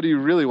 okay, what do you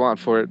really want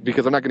for it?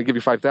 Because I'm not going to give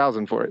you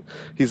 $5,000 for it.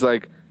 He's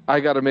like, I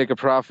got to make a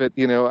profit.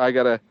 You know, I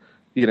got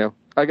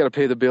to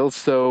pay the bills.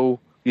 So,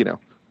 you know,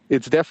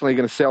 it's definitely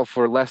going to sell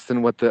for less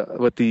than what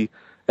the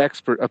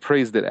expert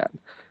appraised it at.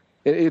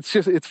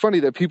 It's funny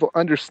that people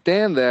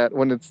understand that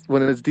when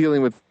it's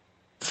dealing with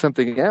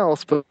something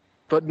else, but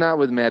not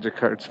with Magic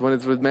cards. When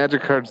it's with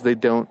Magic cards, they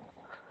don't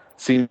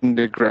seem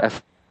to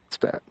grasp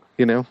that,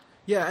 you know?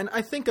 Yeah, and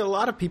I think a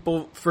lot of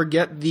people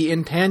forget the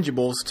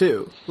intangibles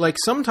too. Like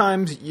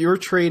sometimes you're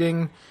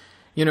trading,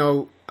 you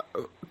know,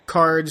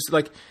 cards,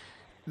 like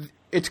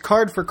it's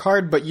card for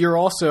card, but you're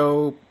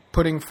also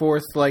putting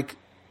forth like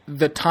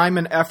the time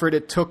and effort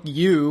it took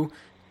you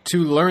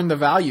to learn the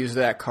values of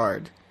that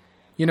card.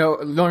 You know,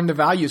 learn the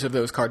values of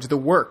those cards, the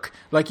work.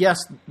 Like, yes,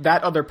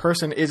 that other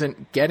person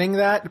isn't getting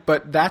that,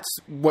 but that's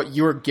what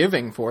you're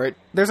giving for it.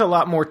 There's a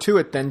lot more to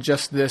it than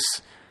just this,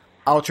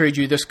 I'll trade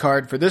you this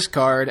card for this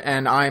card,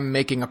 and I'm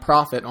making a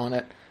profit on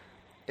it.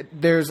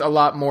 There's a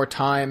lot more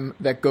time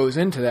that goes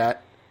into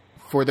that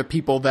for the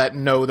people that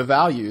know the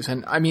values.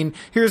 And, I mean,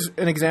 here's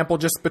an example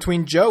just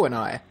between Joe and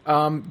I.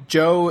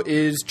 Joe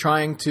is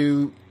trying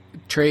to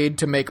trade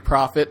to make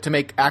profit, to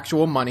make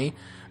actual money,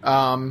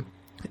 and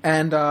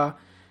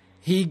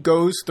he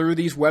goes through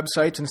these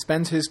websites and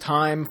spends his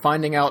time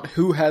finding out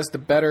who has the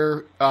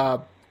better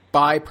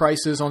buy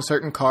prices on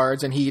certain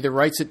cards, and he either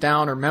writes it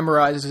down or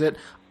memorizes it.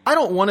 I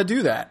don't want to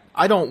do that.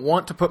 I don't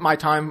want to put my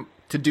time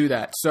to do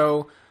that.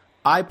 So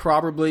I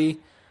probably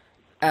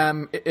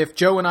if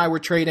Joe and I were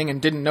trading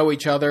and didn't know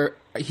each other,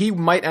 he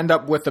might end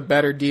up with a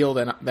better deal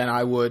than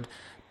I would,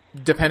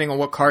 depending on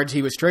what cards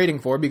he was trading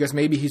for, because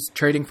maybe he's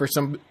trading for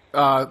some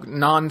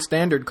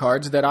non-standard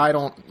cards that I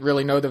don't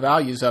really know the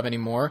values of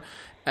anymore,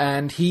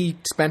 and he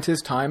spent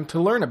his time to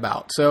learn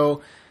about.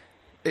 So,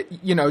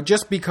 you know,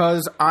 just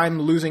because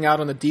I'm losing out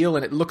on the deal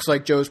and it looks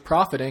like Joe's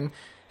profiting,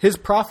 his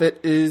profit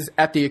is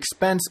at the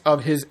expense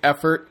of his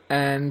effort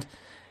and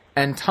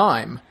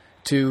time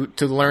to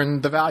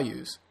learn the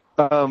values.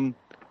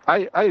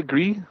 I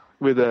agree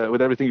with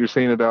everything you're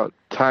saying about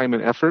time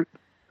and effort.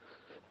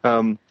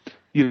 You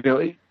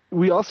know,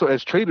 we also,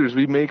 as traders,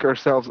 we make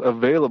ourselves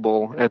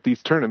available at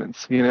these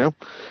tournaments, you know,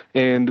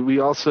 and we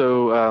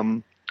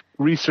also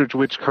research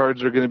which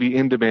cards are going to be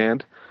in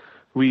demand.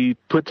 We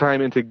put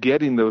time into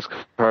getting those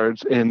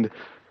cards, and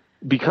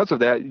because of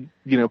that,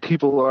 you know,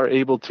 people are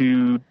able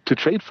to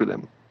trade for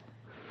them.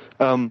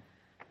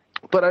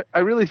 But I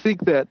really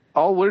think that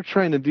all we're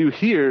trying to do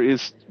here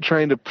is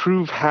trying to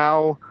prove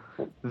how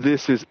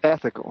this is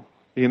ethical,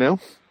 you know?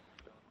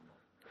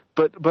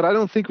 But I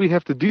don't think we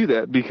have to do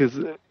that, because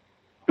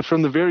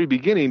from the very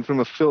beginning, from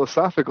a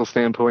philosophical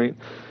standpoint,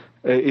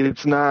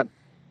 it's not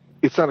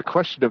a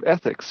question of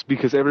ethics,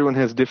 because everyone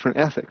has different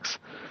ethics.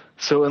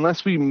 So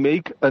unless we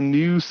make a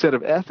new set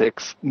of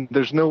ethics,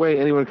 there's no way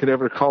anyone could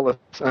ever call us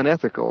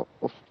unethical.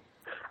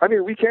 I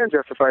mean, we can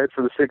justify it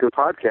for the sake of the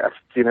podcast,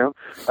 you know,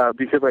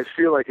 because I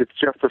feel like it's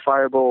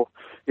justifiable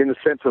in the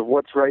sense of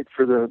what's right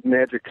for the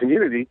Magic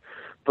community.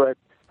 But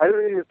I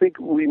don't even think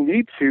we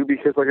need to,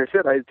 because, like I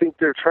said, I think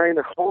they're trying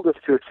to hold us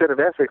to a set of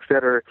ethics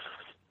that are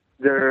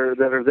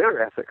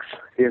their ethics,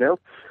 you know.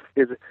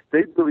 is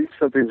they believe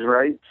something's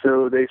right,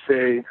 so they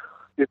say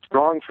it's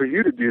wrong for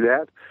you to do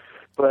that,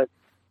 but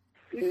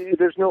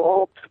there's no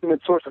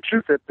ultimate source of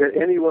truth that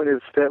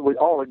we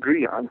all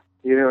agree on.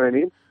 You know what I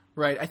mean?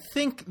 Right. I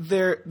think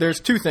there's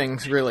two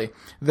things, really.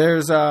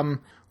 There's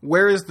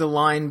where is the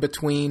line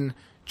between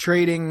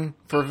trading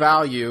for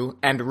value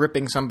and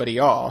ripping somebody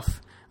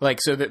off? Like,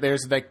 so that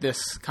there's like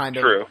this kind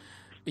of, True.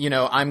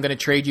 I'm going to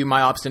trade you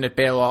my Obstinate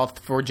Bailoff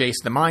for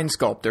Jace the Mind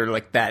Sculptor.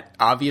 Like, that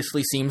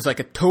obviously seems like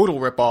a total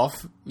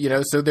ripoff,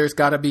 so there's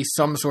got to be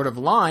some sort of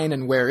line,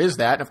 and where is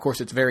that? Of course,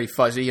 it's very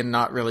fuzzy and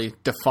not really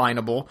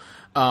definable.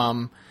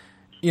 And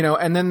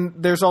then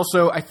there's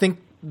also, I think,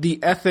 the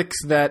ethics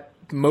that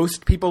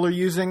most people are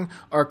using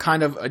are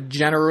kind of a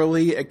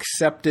generally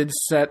accepted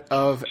set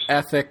of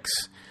ethics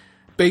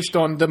based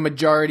on the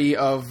majority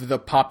of the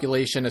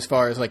population as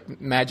far as like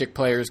Magic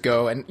players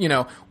go, and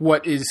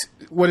what is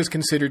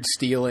considered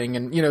stealing,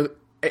 and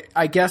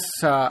I guess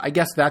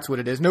that's what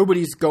it is.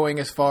 Nobody's going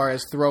as far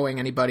as throwing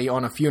anybody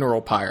on a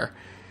funeral pyre,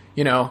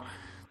 Yeah,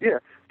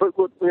 but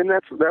and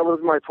that was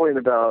my point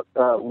about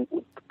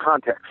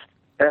context,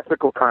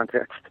 ethical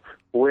context.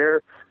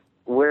 Where's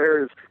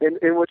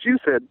and what you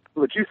said,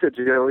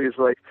 Joe, is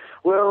like,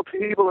 well,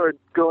 people are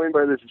going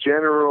by this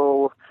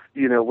general,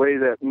 way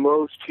that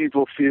most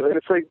people feel, and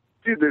it's like,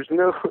 dude,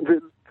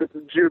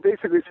 you're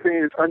basically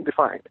saying it's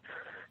undefined.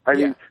 I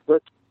mean,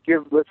 let's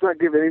not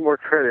give any more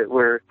credit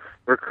where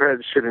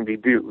credit shouldn't be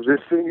due. The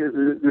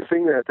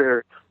thing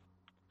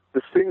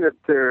that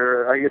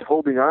they're I guess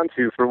holding on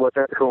to for what's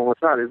ethical and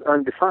what's not is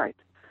undefined,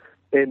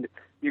 and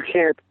you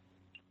can't.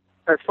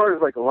 As far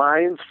as like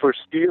lines for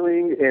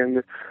stealing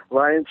and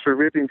lines for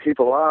ripping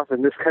people off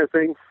and this kind of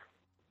thing,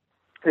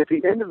 at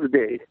the end of the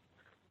day,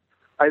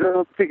 I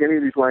don't think any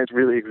of these lines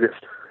really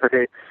exist.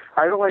 Okay,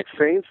 I don't like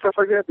saying stuff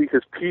like that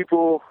because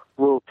people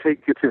will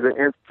take it to the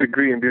nth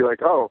degree and be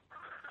like, oh,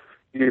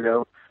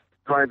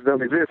 lines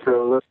don't exist,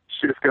 so let's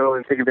just go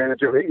and take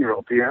advantage of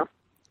 8-year-olds,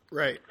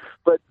 Right.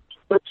 But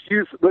let's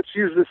use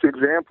this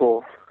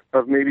example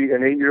of maybe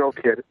an 8-year-old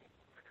kid.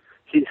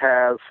 He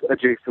has a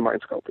Jace the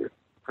Mind Sculptor,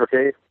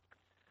 okay?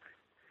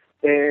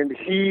 And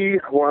he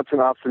wants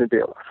an Obstinate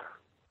Bailoff,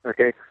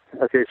 okay?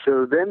 Okay,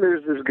 so then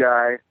there's this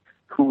guy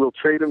who will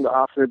trade him the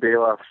Obstinate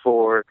Bailoff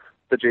for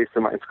the Jace the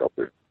Mind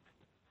Sculptor.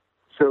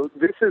 So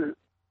this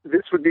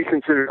would be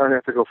considered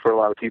unethical for a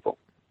lot of people,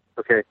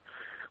 okay?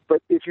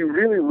 But if you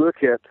really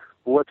look at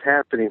what's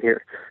happening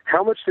here,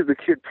 how much did the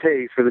kid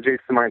pay for the Jace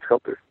the Mind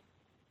Sculptor?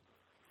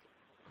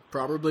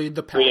 Probably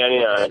the pack.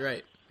 Yeah.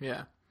 Right,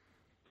 yeah.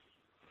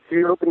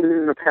 He opened it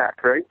in a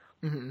pack, right?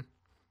 Mm-hmm.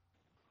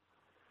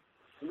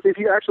 If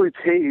you actually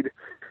paid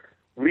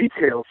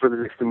retail for the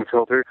Jace the Mind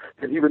Sculptor,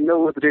 then he would know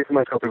what the Jace the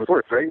Mind Sculptor was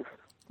worth, right?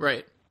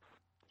 Right.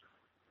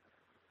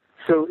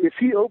 So if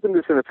he opened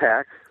this in a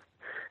pack,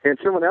 and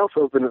someone else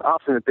opened an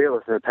Obstinate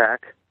Bailoff in a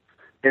pack,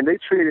 and they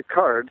traded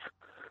cards,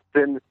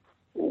 then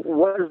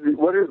why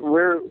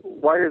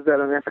is that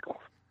unethical?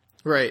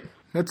 Right.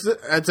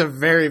 That's a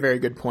very, very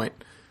good point.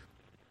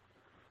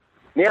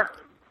 Yeah,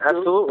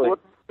 absolutely.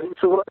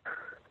 So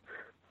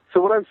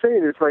what I'm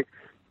saying is, like,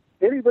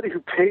 anybody who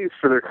pays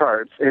for their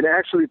cards and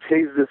actually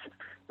pays this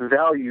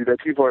value that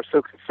people are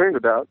so concerned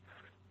about,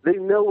 they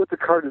know what the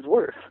card is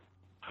worth.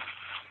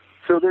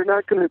 So they're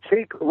not going to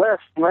take less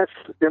unless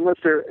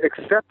they're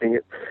accepting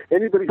it.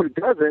 Anybody who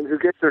doesn't, who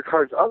gets their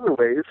cards other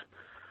ways,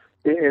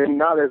 and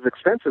not as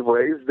expensive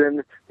ways,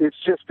 then it's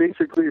just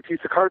basically a piece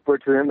of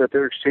cardboard to them that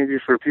they're exchanging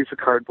for a piece of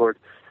cardboard.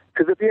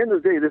 Because at the end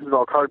of the day, this is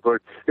all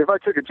cardboard. If I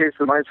took a Jace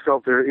the Mind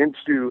Sculptor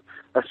into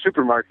a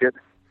supermarket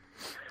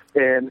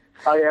and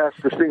I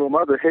asked the single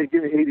mother, hey,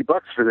 give me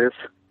 $80 for this,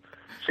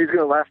 she's going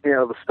to laugh me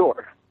out of the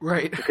store.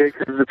 Right. Okay,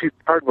 because it's a piece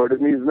of cardboard.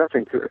 It means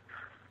nothing to her.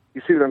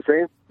 You see what I'm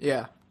saying?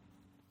 Yeah.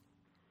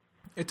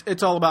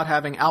 It's all about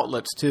having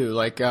outlets, too.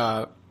 Like,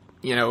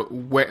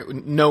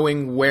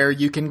 knowing where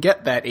you can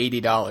get that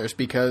 $80,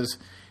 because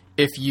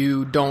if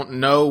you don't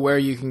know where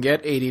you can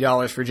get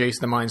 $80 for Jace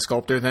the Mind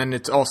Sculptor, then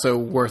it's also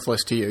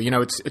worthless to you.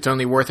 It's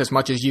only worth as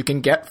much as you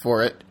can get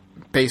for it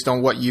based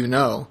on what you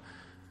know.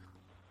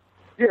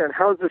 Yeah, and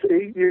how is this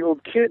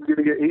 8-year-old kid going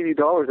to get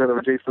 $80 out of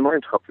a Jace the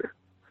Mind Sculptor?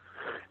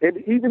 And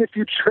even if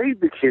you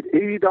trade the kid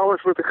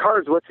 $80 worth of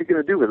cards, what's he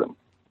going to do with them?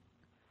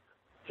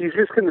 He's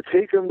just going to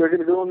take them. They're going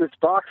to go in this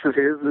box of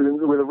his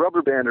with a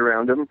rubber band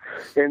around him,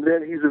 and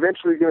then he's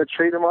eventually going to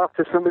trade them off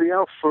to somebody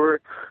else for,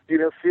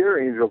 Fear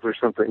Angels or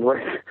something.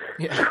 Like,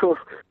 yeah. So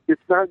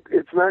it's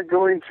not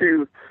going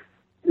to.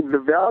 The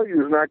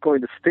value is not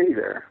going to stay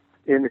there,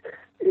 and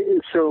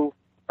so.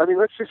 I mean,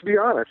 let's just be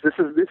honest. This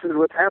is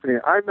what's happening.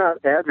 I'm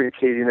not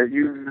advocating that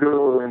you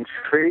go and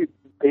trade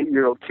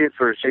 8-year-old kid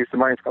for a Jace the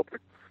Mind Sculptor.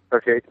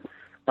 Okay,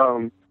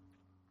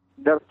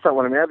 that's not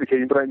what I'm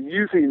advocating. But I'm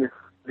using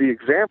the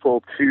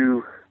example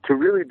to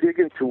really dig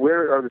into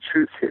where are the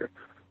truths here.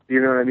 You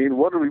know what I mean?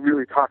 What are we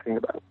really talking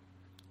about?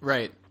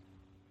 Right.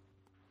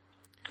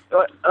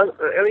 Let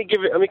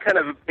me kind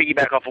of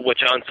piggyback off of what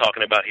John's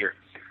talking about here,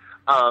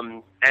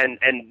 and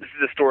this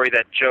is a story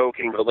that Joe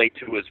can relate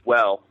to as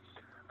well.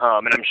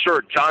 And I'm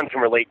sure John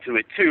can relate to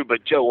it too,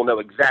 but Joe will know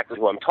exactly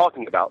what I'm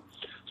talking about.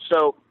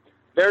 So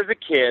there's a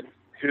kid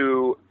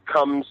who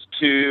comes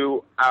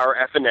to our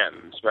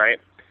F&Ms, right?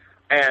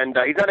 And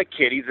he's not a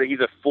kid. He's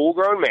a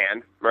full-grown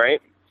man,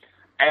 right?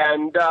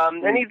 And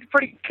he's a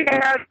pretty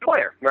kick-ass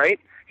player, right?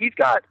 He's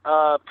got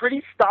a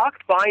pretty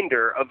stocked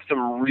binder of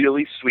some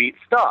really sweet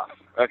stuff,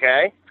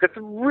 okay? He's got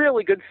some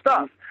really good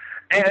stuff.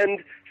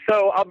 And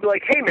so I'll be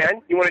like, hey,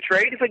 man, you want to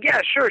trade? He's like,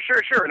 yeah, sure.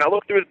 And I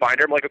look through his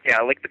binder. I'm like, okay,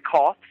 I like the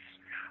Koths.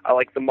 I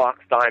like the Mox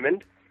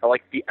Diamond. I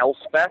like the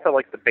Elspeth. I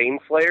like the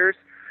Baneslayers.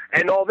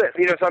 And all this.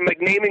 You know, so I'm like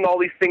naming all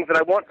these things that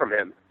I want from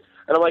him.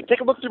 And I'm like,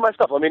 take a look through my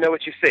stuff. Let me know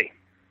what you see.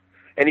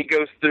 And he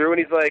goes through and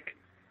he's like,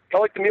 I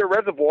like the Mirror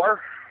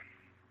Reservoir.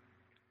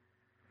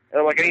 And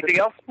I'm like, anything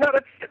else? No,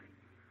 that's it.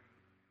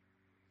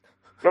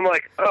 And I'm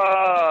like,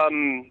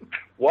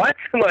 what?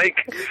 Like,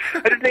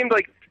 I just named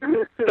like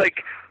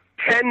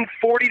 10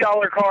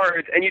 $40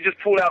 cards, and you just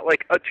pulled out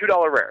like a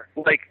 $2 rare.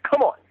 Like,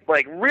 come on.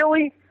 Like,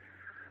 really?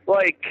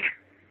 Like,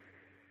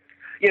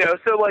 you know,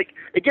 so like,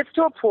 it gets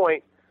to a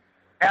point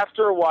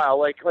after a while,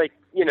 like,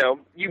 you know,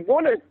 you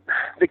want to,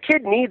 the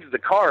kid needs the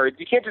cards.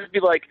 You can't just be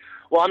like,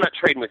 well, I'm not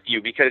trading with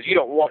you because you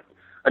don't want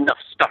enough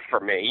stuff for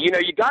me. You know,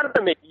 you gotta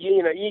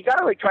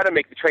like try to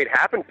make the trade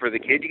happen for the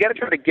kid. You gotta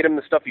try to get him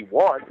the stuff he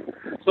wants.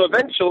 So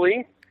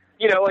eventually,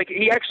 you know, like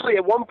he actually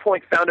at one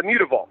point found a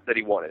Mutavault that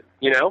he wanted,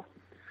 you know?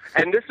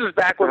 And this was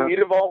back when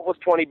Mutavault was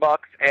 $20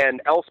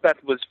 and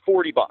Elspeth was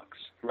 $40,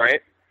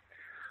 right?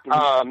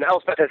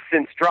 Elspeth has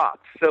since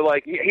dropped. So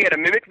like he had a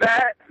Mimic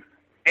Bat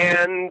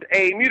and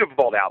a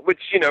Mutavault out, which,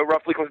 you know,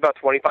 roughly comes about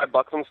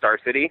 $25 on Star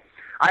City.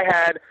 I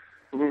had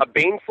a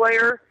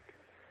Baneslayer,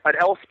 an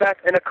Elspeth,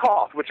 and a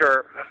Koth, which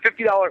are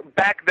 $50.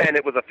 Back then,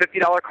 it was a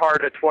 $50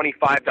 card, a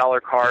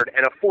 $25 card,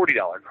 and a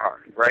 $40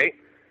 card, right?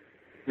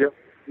 Yep.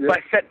 So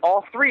I set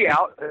all three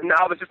out, and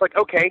I was just like,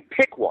 okay,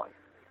 pick one,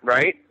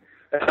 right?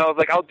 And I was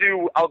like, I'll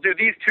do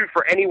these two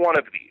for any one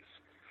of these.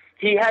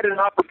 He had an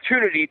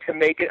opportunity to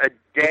make it a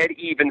dead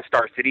even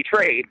Star City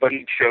trade, but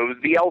he chose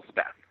the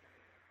Elspeth.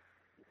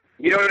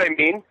 You know what I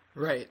mean?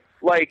 Right.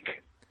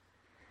 Like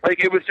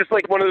it was just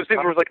like one of those things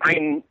where it was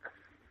like,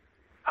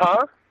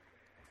 huh?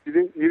 You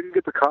didn't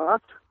get the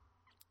Koth?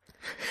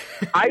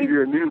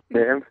 You're a noob,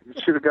 man. You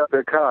should have got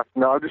that Koth.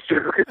 No, I'm just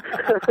joking.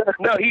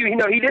 No,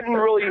 he didn't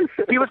really.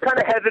 He was kind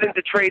of hesitant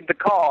to trade the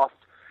Koth,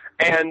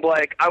 and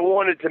like I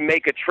wanted to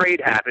make a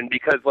trade happen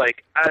because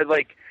like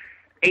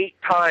 8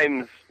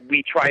 times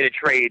we try to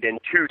trade and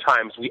 2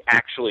 times we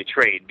actually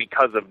trade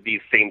because of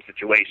these same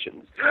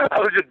situations. I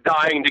was just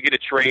dying to get a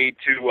trade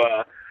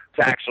to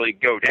actually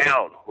go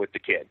down with the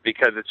kid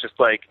because it's just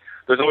like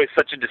there's always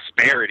such a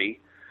disparity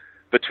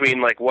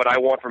between like what I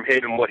want from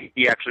him and what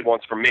he actually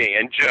wants from me.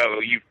 And Joe,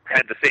 you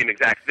had the same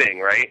exact thing,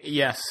 right?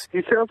 Yes.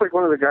 He sounds like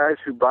one of the guys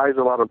who buys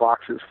a lot of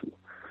boxes.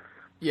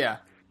 Yeah.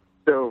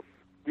 So,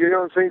 you know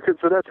what I'm saying?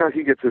 So that's how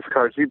he gets his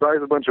cards. He buys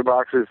a bunch of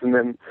boxes and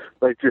then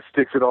like just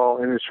sticks it all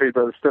in his trade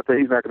by the stuff that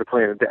he's not going to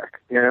play in a deck,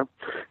 you know?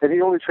 And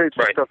he only trades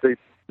for stuff that he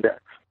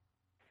decks.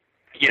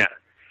 Yeah.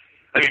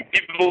 I mean,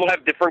 people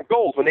have different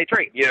goals when they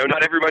trade. You know,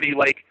 not everybody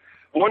like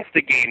wants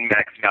to gain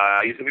max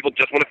value. Some people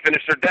just want to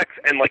finish their decks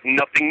and like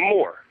nothing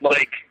more.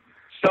 Like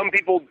some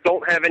people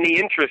don't have any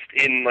interest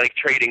in like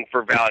trading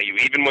for value,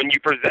 even when you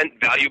present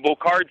valuable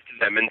cards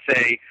to them and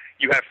say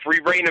you have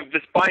free reign of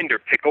this binder,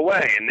 pick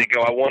away, and they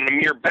go, I want a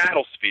mere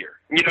battle sphere.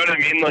 You know what I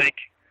mean? Like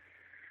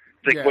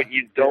it's like what,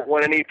 you don't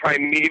want any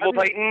primeval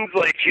titans,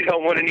 like you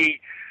don't want any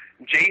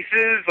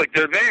Jaces, like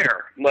they're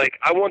there. Like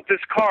I want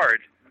this card.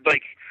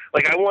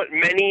 Like, I want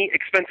many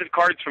expensive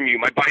cards from you.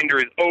 My binder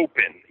is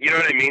open. You know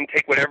what I mean?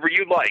 Take whatever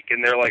you like.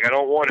 And they're like, I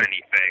don't want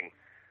anything.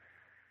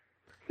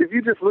 If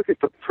you just look at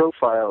the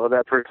profile of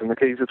that person,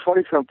 okay, he's a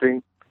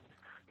 20-something.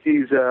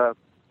 He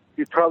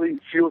probably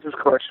fuels his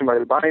collection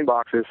by buying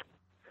boxes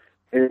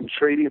and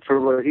trading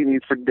for what he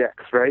needs for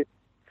decks, right?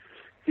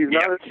 He's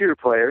not a tier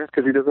player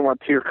because he doesn't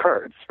want tier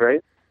cards,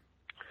 right?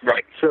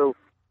 Right. So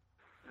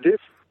this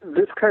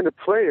kind of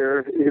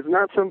player is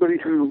not somebody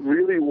who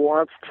really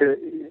wants to,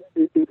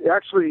 it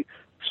actually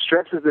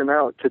stresses them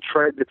out to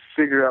try to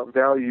figure out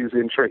values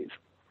in trades.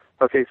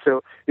 Okay,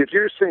 so if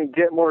you're saying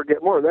get more,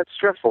 that's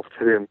stressful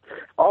to them.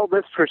 All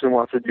this person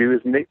wants to do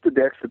is make the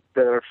decks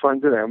that are fun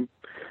to them.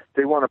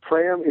 They want to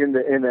play them in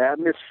the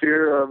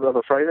atmosphere of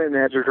a Friday Night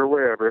Magic or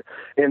wherever.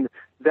 And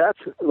that's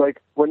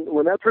like, when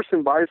that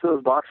person buys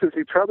those boxes,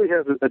 he probably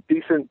has a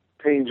decent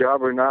paying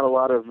job or not a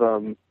lot of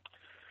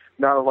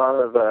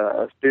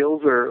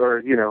bills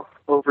or you know,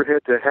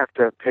 overhead to have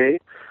to pay.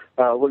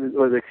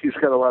 He's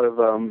got a lot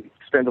of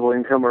expendable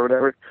income or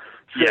whatever.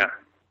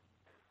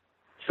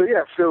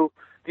 So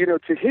you know,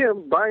 to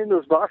him, buying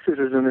those boxes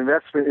is an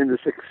investment in this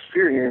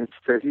experience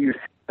that he's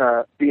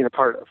being a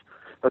part of.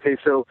 Okay,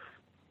 so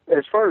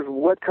as far as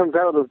what comes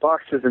out of those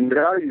boxes and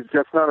values,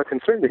 that's not a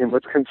concern to him.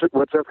 What's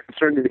a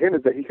concern to him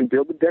is that he can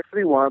build the decks that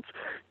he wants,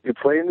 he can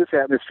play in this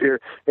atmosphere,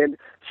 and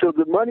so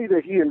the money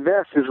that he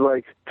invests is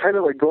like kind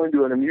of like going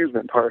to an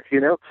amusement park.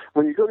 You know,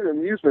 when you go to an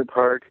amusement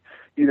park,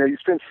 you know, you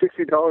spend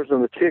 $60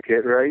 on the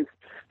ticket, right,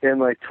 and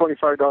like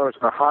 $25 on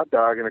a hot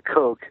dog and a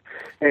Coke,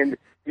 and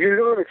you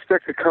don't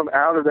expect to come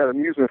out of that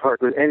amusement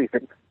park with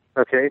anything.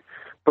 Okay,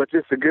 but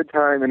just a good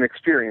time and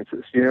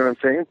experiences. You know what I'm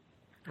saying?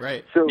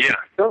 Right. So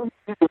some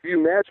people view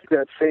Magic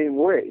that same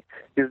way,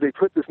 is they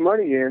put this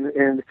money in,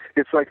 and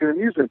it's like an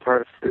amusement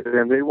park to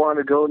them. They want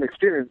to go and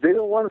experience. They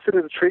don't want to sit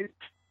at a trade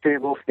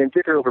table and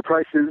dicker over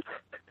prices.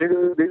 They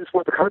just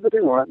want the card that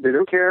they want. They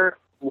don't care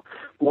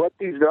what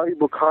these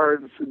valuable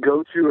cards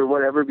go to or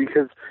whatever,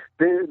 because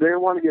they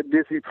want to get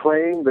busy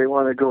playing. They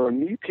want to go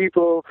and meet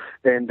people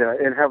and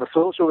have a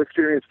social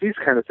experience, these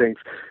kind of things.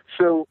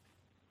 So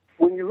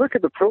when you look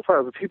at the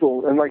profiles of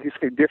people, and like you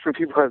say, different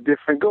people have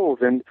different goals,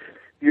 and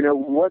you know,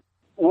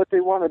 what they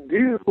want to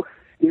do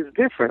is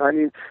different. I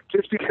mean,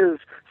 just because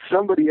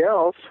somebody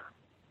else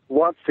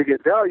wants to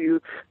get value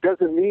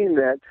doesn't mean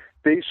that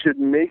they should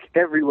make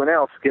everyone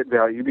else get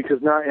value,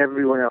 because not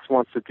everyone else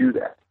wants to do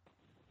that.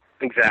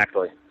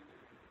 Exactly.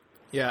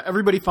 Yeah,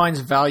 everybody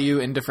finds value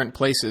in different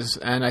places,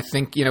 and I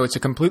think, you know, it's a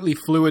completely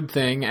fluid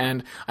thing.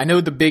 And I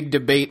know the big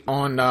debate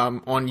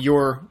on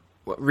your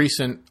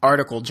recent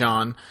article,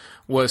 John,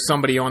 was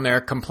somebody on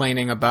there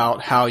complaining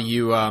about how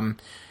you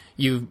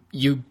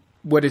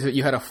what is it?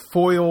 You had a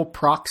foil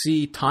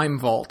proxy time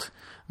vault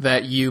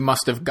that you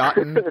must have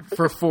gotten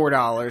for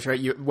 $4,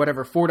 right?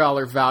 Whatever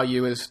 $4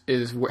 value is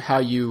how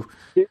you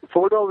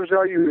 $4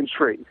 value in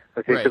trade.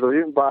 Okay, right. So they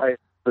didn't buy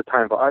the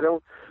time vault. I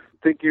don't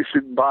think you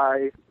should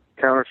buy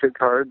counterfeit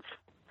cards,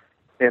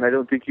 and I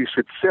don't think you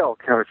should sell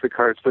counterfeit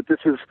cards. But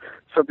this is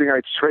something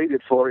I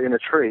traded for in a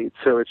trade.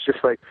 So it's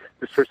just like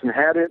this person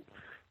had it.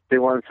 They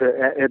wanted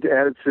to add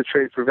it to the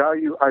trade for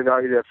value. I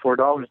valued it at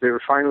 $4. They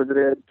were fine with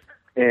it,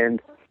 and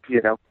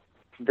you know.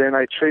 Then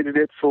I traded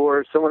it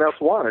for someone else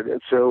wanted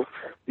it. So,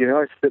 you know,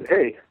 I said,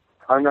 hey,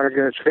 I'm not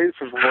going to trade it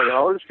for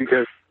 $4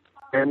 because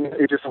then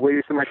it's just a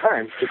waste of my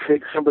time to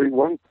take somebody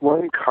one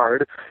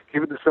card,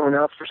 give it to someone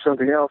else for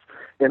something else,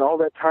 and all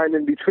that time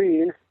in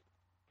between,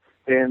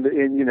 and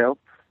you know,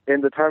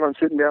 and the time I'm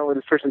sitting down with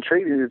this person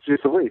trading is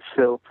just a waste.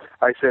 So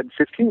I said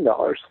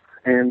 $15,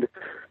 and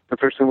the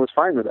person was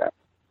fine with that.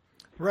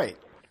 Right.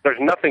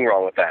 There's nothing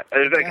wrong with that.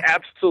 There's like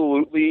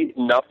absolutely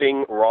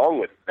nothing wrong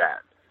with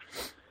that.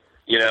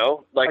 You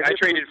know, like I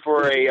traded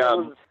for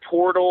a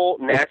Portal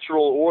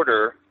Natural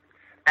Order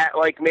at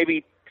like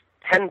maybe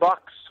 $10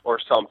 or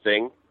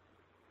something,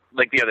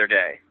 like the other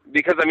day.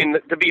 Because I mean,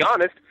 to be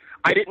honest,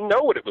 I didn't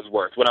know what it was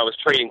worth when I was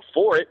trading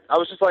for it. I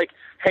was just like,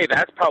 hey,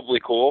 that's probably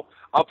cool.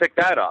 I'll pick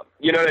that up.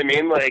 You know what I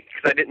mean? Like,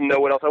 because I didn't know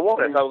what else I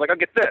wanted. So I was like, I'll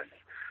get this.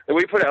 And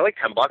we put it at like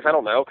 $10. I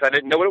don't know, because I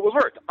didn't know what it was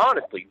worth.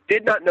 Honestly,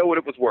 did not know what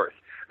it was worth.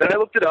 Then I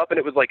looked it up, and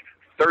it was like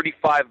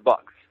 $35.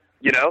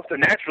 You know, so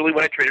naturally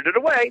when I traded it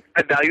away,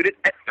 I valued it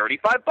at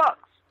 $35.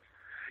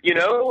 You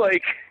know,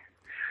 like,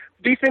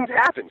 these things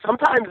happen.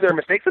 Sometimes they're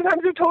mistakes,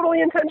 sometimes they're totally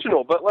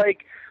intentional. But, like,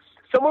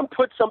 someone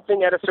puts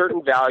something at a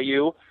certain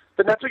value,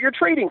 then that's what you're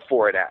trading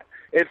for it at.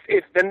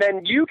 And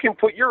then you can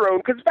put your own,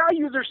 because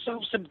values are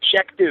so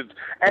subjective.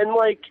 And,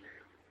 like,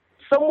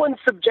 someone's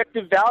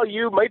subjective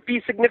value might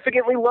be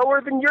significantly lower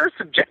than your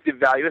subjective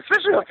value,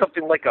 especially on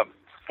something like a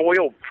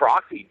foil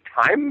proxy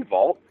time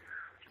vault.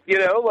 You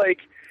know, like,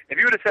 if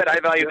you would have said, I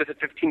value this at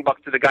 $15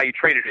 to the guy you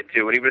traded it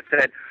to, and he would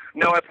have said,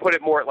 no, I put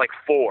it more at like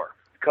 $4,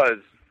 because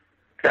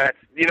that's,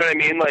 you know what I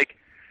mean? Like,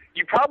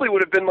 you probably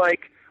would have been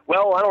like,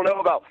 well, I don't know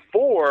about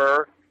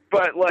 $4,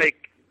 but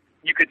like,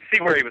 you could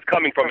see where he was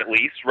coming from at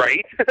least,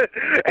 right?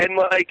 And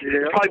like,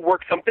 probably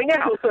work something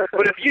out.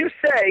 But if you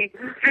say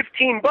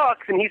 $15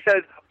 and he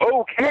says,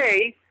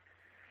 okay,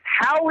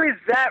 how is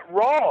that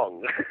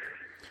wrong?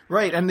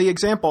 Right, and the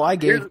example I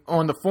gave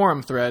on the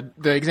forum thread,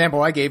 the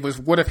example I gave was,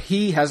 what if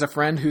he has a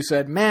friend who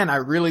said, man, I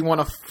really want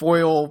a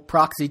foil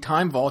proxy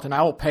time vault, and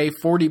I will pay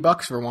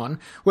 $40 for one.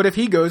 What if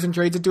he goes and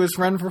trades it to his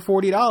friend for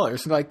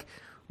 $40? Like,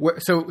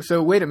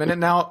 so wait a minute,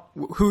 now,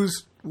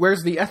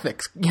 where's the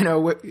ethics? You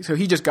know, so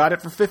he just got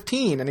it for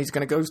 $15, and he's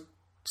going to go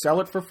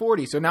sell it for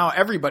 $40. So now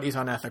everybody's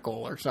unethical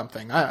or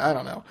something. I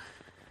don't know.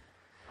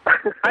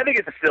 I think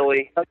it's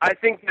silly. I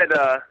think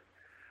that,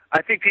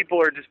 I think people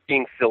are just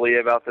being silly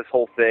about this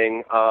whole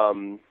thing.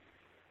 I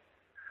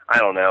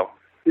don't know.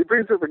 It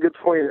brings up a good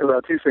point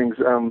about two things.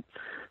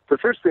 The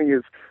first thing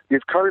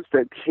is cards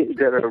that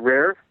are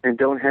rare and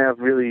don't have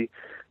really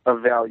a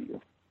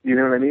value. You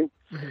know what I mean?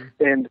 Mm-hmm.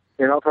 And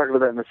I'll talk about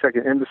that in a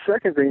second. And the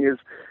second thing is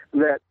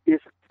that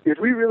if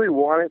we really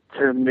wanted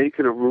to make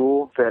it a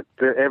rule that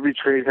every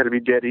trade had to be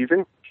dead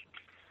even,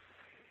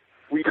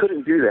 we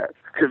couldn't do that,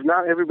 because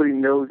not everybody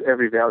knows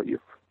every value.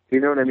 You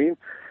know what I mean?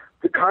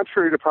 The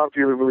contrary to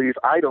popular belief,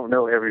 I don't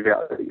know every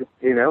value,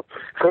 you know?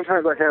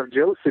 Sometimes I have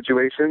Joe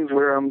situations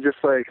where I'm just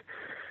like,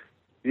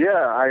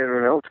 yeah, I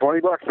don't know,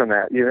 $20 on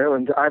that, you know?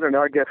 And I don't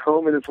know, I get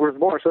home and it's worth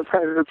more.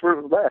 Sometimes it's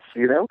worth less,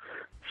 you know?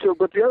 So,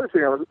 but the other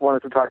thing I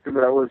wanted to talk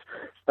about was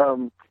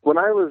when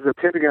I was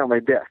pimping out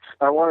my decks,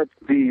 I wanted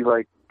to be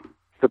like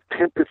the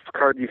pimpest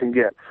card you can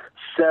get.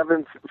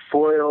 7th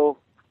foil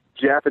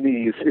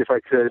Japanese, if I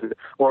could,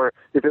 or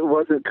if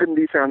it couldn't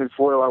be found in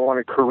foil, I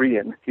wanted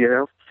Korean, you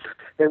know?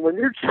 And when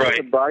you're trying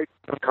to buy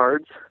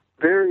cards,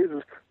 there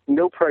is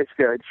no price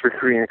guide for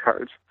Korean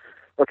cards.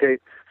 Okay,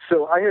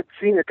 so I had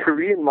seen a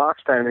Korean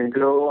Mox Diamond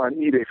go on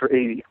eBay for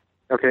 $80.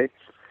 Okay,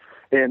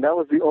 and that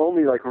was the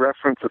only like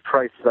reference of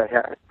prices I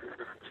had.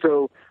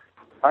 So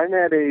I'm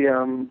at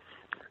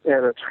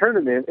a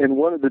tournament, and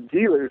one of the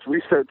dealers,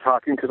 we start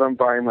talking because I'm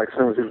buying like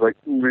some of his like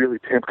really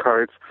pimp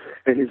cards,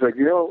 and he's like,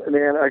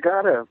 man, I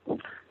got a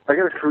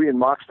Korean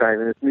Mox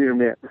Diamond, it's near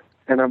mint,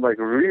 and I'm like,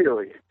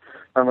 really?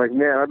 I'm like,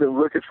 man, I've been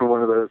looking for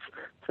one of those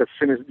to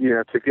finish,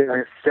 to get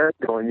my set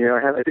going.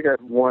 I think I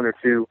had one or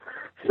two,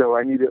 so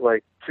I needed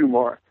like two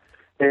more.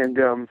 And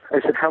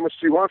I said, how much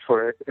do you want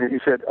for it? And he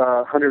said,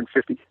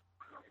 150.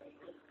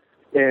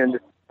 And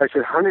I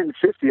said,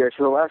 150? I said,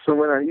 the last one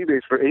went on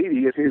eBay for 80.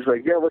 And he's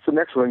like, yeah, what's the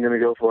next one going to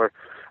go for?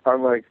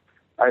 I'm like,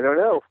 I don't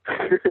know.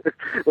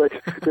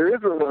 Like, there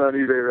isn't one on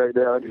eBay right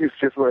now. And he's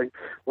just like,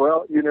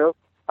 well,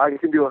 I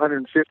can do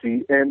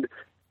 150. And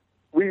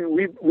we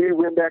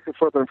went back and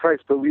forth on price,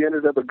 but we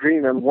ended up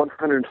agreeing on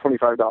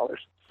 $125.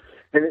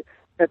 And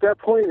at that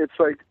point, it's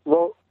like,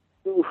 well,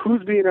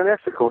 who's being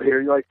unethical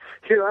here? Like,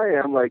 here I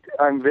am, like,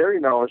 I'm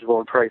very knowledgeable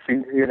in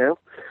pricing,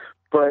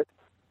 but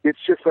it's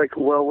just like,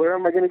 well, where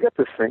am I going to get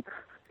this thing?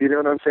 You know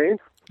what I'm saying?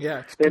 Yeah,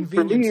 it's and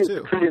for me,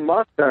 it's pretty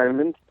Moss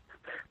Diamond.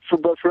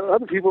 But for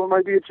other people, it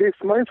might be a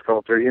Jason Mind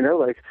Sculptor,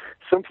 Like,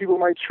 some people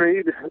might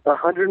trade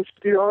 $150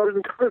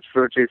 in cards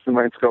for a Jason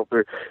Mind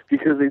Sculptor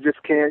because they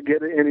just can't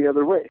get it any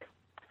other way.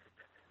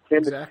 And,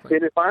 exactly.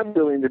 And if I'm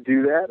willing to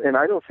do that, and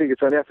I don't think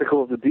it's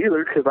unethical of the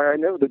dealer, because I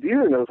know the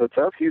dealer knows what's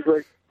up, he's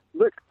like,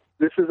 look,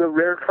 this is a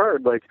rare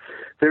card. Like,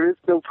 there is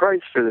no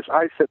price for this.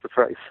 I set the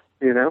price,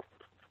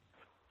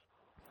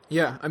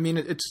 Yeah, I mean,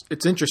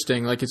 it's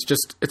interesting. Like,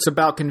 it's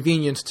about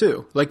convenience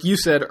too. Like you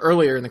said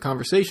earlier in the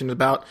conversation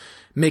about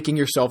making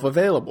yourself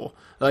available.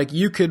 Like,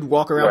 you could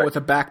walk around with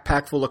a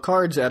backpack full of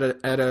cards at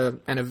an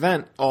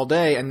event all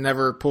day and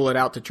never pull it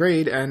out to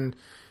trade, and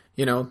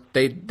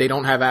they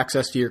don't have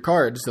access to your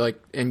cards. Like,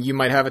 and you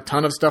might have a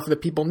ton of stuff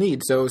that people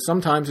need. So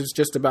sometimes it's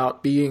just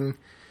about being,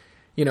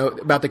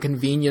 about the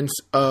convenience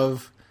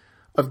of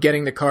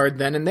getting the card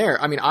then and there.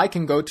 I mean, I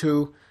can go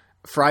to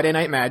Friday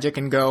Night Magic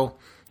and go,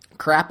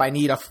 crap, I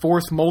need a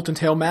 4th Molten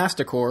Tail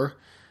Masticore,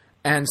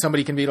 and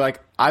somebody can be like,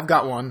 I've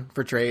got one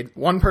for trade.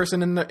 One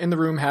person in the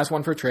room has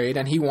one for trade,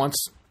 and he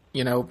wants,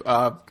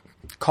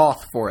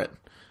 Koth for it.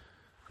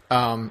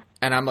 And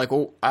I'm like,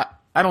 well,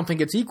 I don't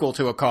think it's equal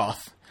to a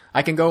Koth.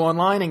 I can go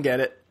online and get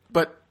it,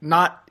 but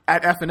not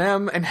at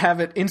F&M and have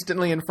it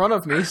instantly in front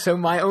of me. So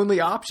my only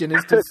option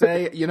is to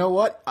say, you know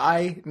what?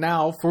 I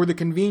now, for the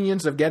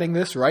convenience of getting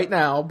this right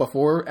now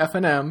before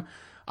F&M,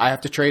 I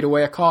have to trade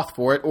away a Koth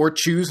for it or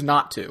choose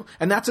not to.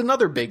 And that's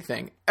another big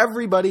thing.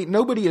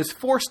 Nobody is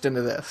forced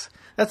into this.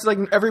 That's like,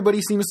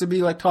 everybody seems to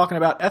be like talking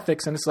about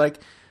ethics, and it's like,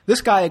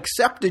 this guy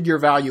accepted your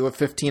value of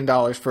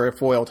 $15 for a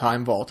foil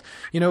time vault.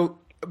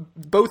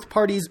 Both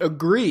parties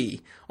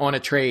agree on a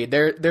trade.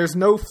 There's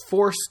no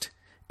forced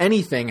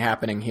anything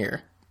happening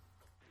here.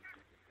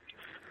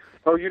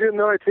 Oh, you didn't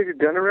know I take a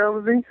gun around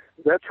with me?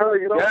 That's how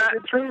you get all the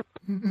good trades?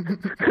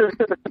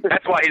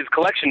 That's why his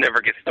collection never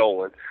gets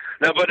stolen.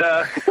 No, but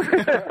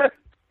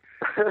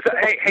so,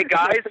 hey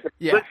guys,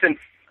 listen,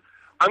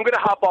 I'm going to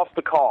hop off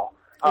the call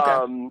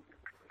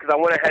because I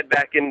want to head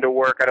back into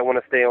work. I don't want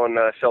to stay on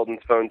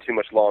Sheldon's phone too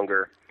much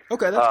longer.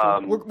 Okay, that's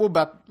cool. We'll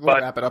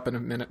wrap it up in a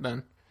minute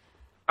then.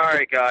 All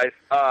right, guys.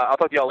 I'll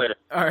talk to y'all later.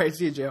 All right,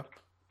 see you, Joe.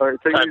 All right,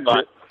 take it easy.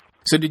 Bye.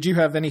 So, did you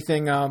have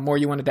anything more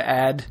you wanted to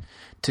add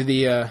to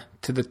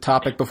the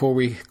topic before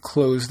we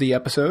close the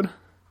episode?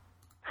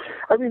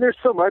 I mean, there's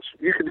so much.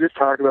 You could just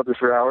talk about this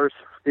for hours,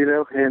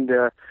 and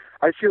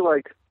I feel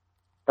like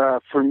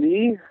for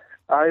me,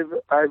 I've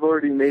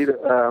already made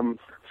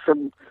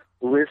some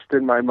list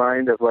in my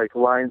mind of like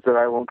lines that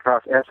I won't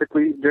cross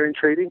ethically during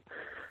trading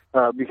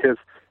because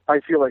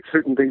I feel like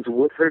certain things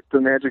would hurt the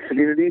Magic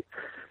community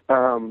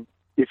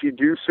if you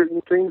do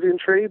certain things in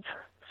trades.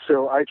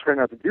 So I try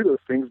not to do those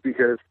things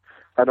because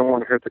I don't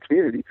want to hurt the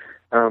community.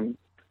 And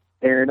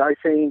I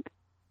think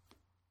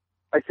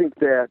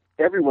that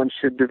everyone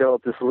should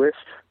develop this list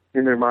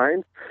in their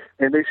mind,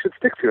 and they should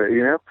stick to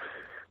it,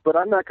 But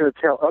I'm not going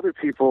to tell other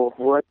people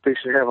what they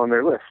should have on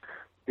their list,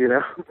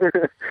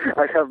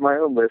 I have my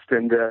own list,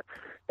 and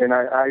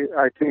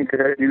I think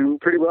I do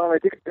pretty well. And I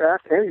think I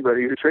ask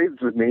anybody who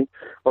trades with me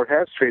or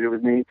has traded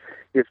with me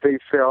if they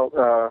felt,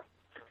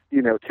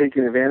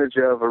 taken advantage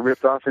of or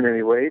ripped off in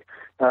any way.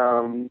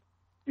 I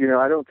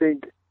don't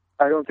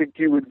think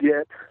you would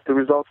get the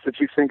results that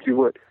you think you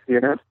would,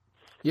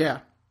 Yeah.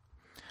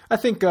 I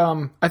think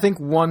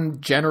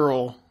one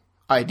general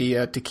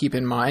idea to keep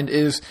in mind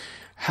is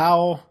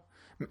how,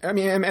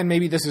 and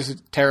maybe this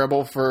is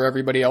terrible for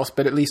everybody else,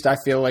 but at least I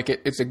feel like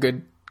it's a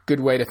good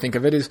way to think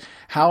of it, is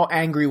how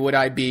angry would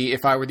I be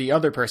if I were the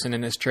other person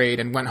in this trade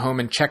and went home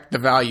and checked the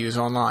values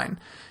online?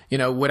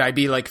 Would I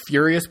be like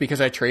furious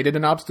because I traded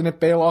an Obstinate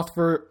Bailoff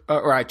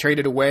or I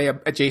traded away a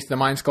Jace the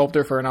Mind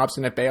Sculptor for an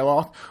Obstinate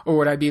Bailoff? Or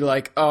would I be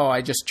like, oh,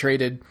 I just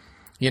traded,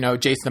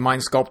 Jace the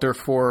Mind Sculptor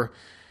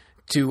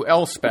to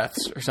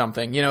Elspeth's or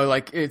something?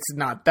 It's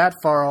not that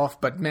far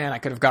off, but man, I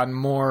could have gotten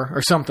more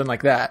or something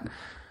like that.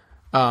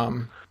 I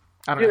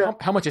don't know.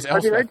 How much is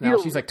Elspeth now?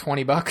 She's like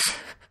 $20.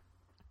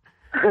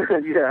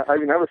 Yeah, I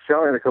was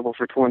selling a couple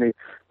for $20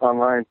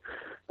 online.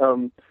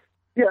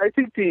 Yeah, I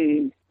think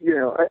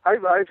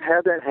I've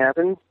had that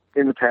happen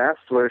in the past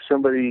where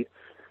somebody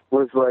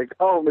was like,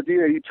 "Oh,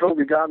 Medina, you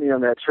totally got me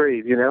on that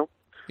trade,"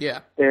 Yeah.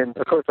 And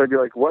of course I'd be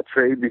like, "What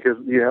trade?" Because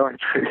I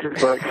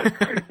traded like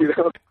a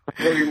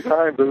million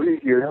times a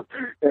week,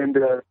 and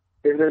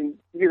then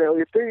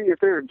if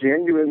they're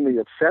genuinely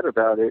upset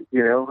about it,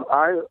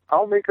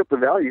 I'll make up the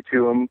value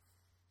to them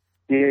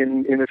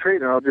in the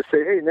trade, and I'll just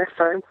say, "Hey, next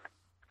time,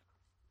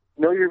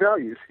 know your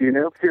values,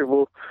 here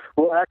we'll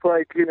act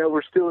like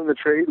we're still in the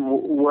trade.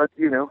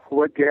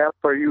 What gap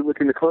are you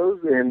looking to close?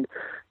 And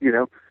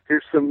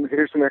here's some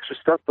extra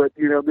stuff, but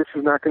this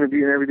is not going to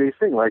be an everyday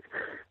thing. Like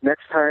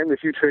next time,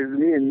 if you trade with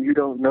me and you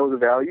don't know the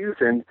values,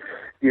 and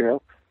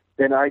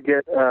and I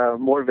get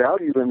more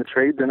value in the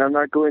trade, then I'm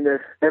not going to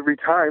every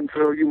time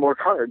throw you more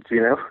cards,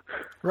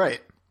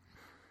 Right.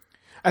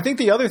 I think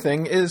the other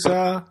thing is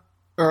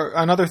or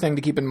another thing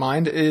to keep in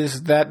mind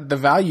is that the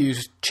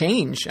values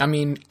change. I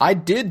mean, I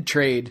did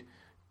trade,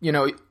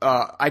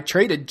 I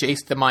traded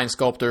Jace the Mind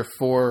Sculptor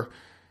for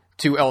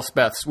 2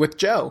 Elspeths with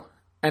Joe.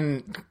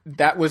 And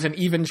that was an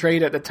even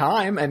trade at the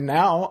time. And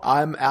now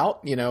I'm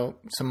out,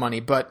 some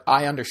money. But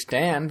I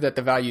understand that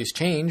the values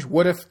change.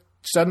 What if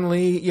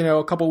suddenly,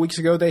 a couple weeks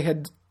ago they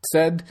had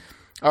said,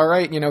 all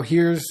right,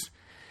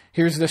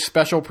 here's this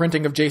special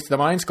printing of Jace the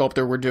Mind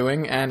Sculptor we're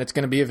doing, and it's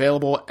going to be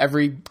available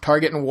every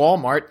Target and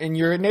Walmart in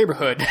your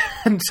neighborhood.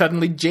 And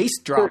suddenly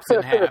Jace drops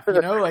in half,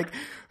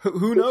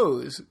 who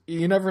knows?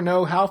 You never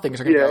know how things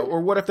are going to go.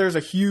 Or what if there's a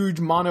huge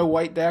mono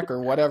white deck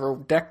or whatever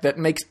deck that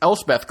makes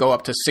Elspeth go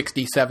up to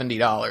 $60,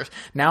 $70?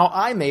 Now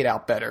I made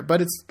out better.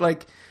 But it's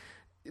like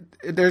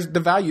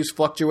the values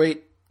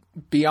fluctuate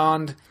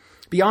beyond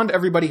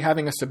everybody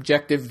having a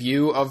subjective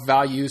view of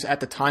values at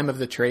the time of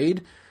the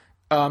trade.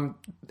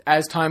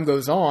 As time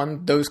goes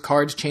on, those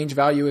cards change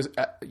value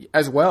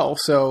as well.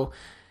 So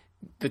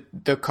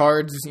the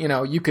cards,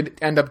 you could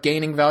end up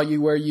gaining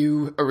value where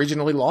you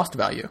originally lost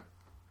value.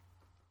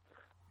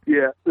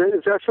 Yeah,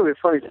 it's actually a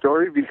funny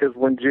story because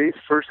when Jace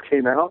first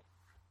came out,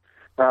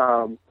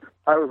 I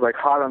was like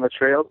hot on the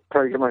trail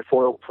trying to get my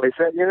foil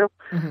playset,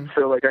 Mm-hmm.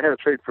 So like I had to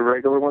trade for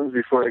regular ones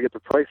before I get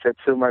the playset.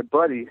 So my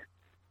buddy,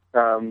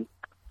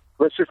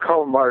 let's just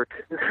call him Mark.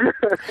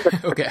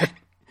 Okay.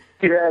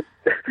 He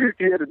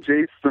had a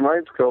Jace the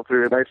Mind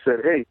Sculptor, and I said,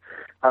 "Hey,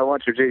 I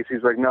want your Jace."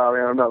 He's like, "No,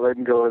 man, I'm not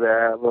letting go of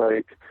that.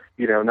 Like,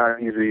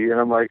 not easy." And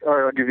I'm like, "All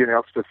right, I'll give you an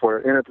Elspeth for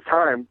it." And at the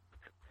time,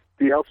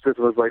 the Elspeth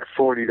was like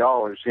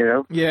 $40,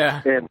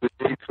 Yeah. And the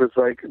Jace was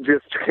like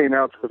just came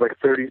out to like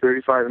 $30,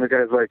 $35, and the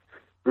guy's like,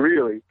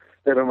 "Really?"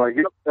 And I'm like,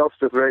 "Yep,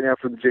 Elspeth right now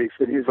for the Jace."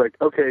 And he's like,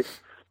 "Okay,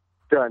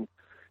 done."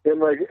 And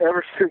like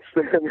ever since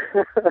then,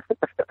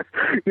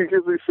 he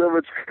gives me so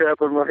much crap.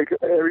 I'm like,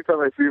 every time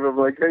I see him, I'm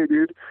like, "Hey,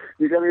 dude,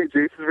 you got any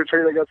Jaces for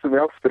trade? I got some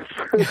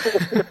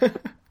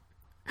Elspeths."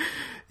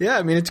 Yeah,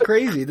 I mean, it's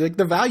crazy. Like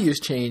the values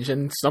change,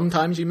 and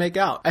sometimes you make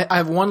out. I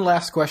have one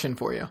last question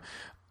for you.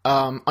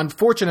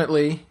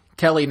 Unfortunately,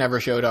 Kelly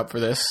never showed up for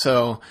this,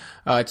 so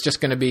it's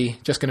just gonna be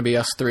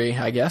us three,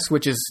 I guess,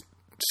 which is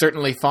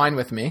certainly fine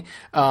with me.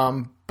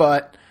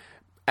 But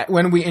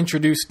when we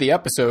introduced the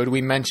episode,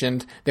 we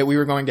mentioned that we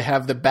were going to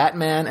have the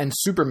Batman and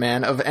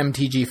Superman of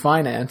MTG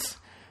Finance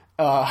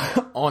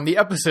on the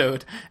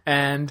episode,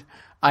 and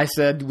I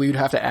said we would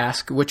have to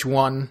ask which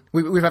one.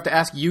 We would have to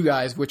ask you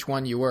guys which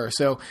one you were.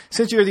 So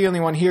since you're the only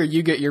one here,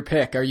 you get your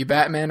pick. Are you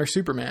Batman or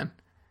Superman?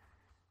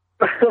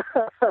 Am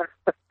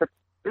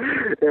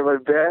I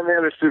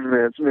Batman or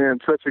Superman? Man,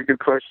 such a good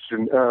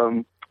question.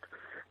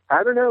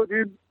 I don't know,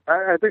 dude.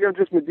 I think I'm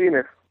just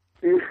Medina.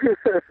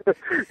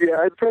 Yeah,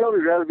 I'd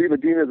probably rather be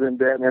Medina than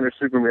Batman or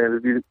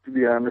Superman, to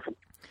be honest.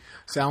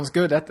 Sounds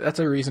good. That's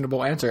a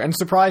reasonable answer, and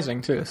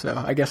surprising too. So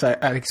I guess I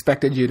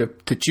expected you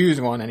to choose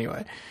one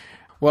anyway.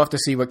 We'll have to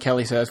see what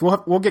Kelly says.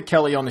 We'll get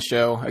Kelly on the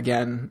show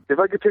again. If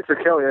I could pick for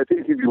Kelly, I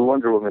think he'd be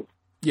Wonder Woman.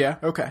 Yeah.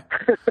 Okay.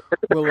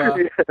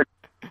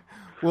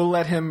 We'll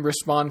let him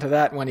respond to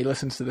that when he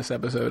listens to this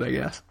episode, I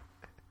guess.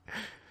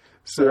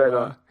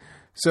 So,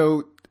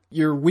 so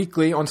you're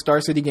weekly on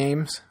Star City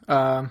Games.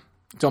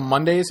 It's on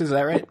Mondays, is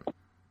that right?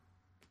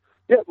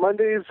 Yeah,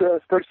 Mondays,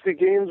 Star City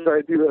Games,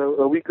 I do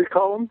a weekly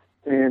column,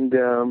 and,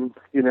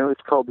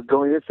 it's called The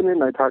Going Infinite,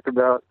 and I talk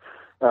about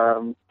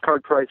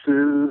card prices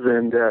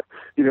and,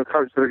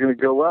 cards that are going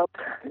to go up,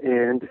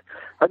 and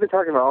I've been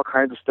talking about all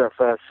kinds of stuff,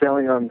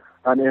 selling on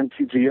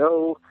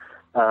MTGO,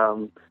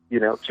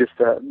 just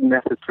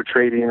methods for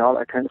trading and all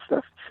that kind of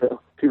stuff,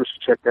 so people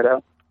should check that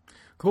out.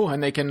 Cool,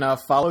 and they can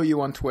follow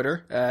you on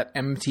Twitter at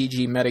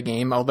MTG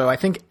Metagame, although I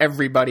think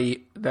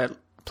everybody that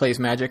plays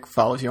Magic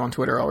follows you on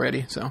Twitter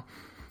already, so.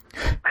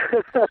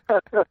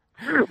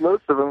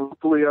 Most of them.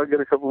 Hopefully I'll get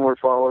a couple more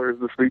followers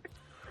this week.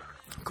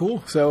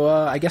 Cool. So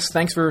I guess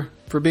thanks for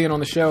being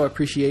on the show. I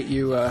appreciate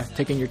you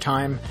taking your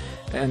time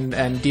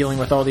and dealing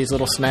with all these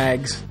little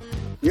snags.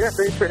 Yeah,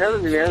 thanks for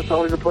having me, man. It's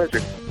always a pleasure.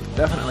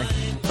 Definitely.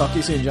 Talk to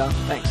you soon, John.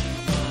 Thanks.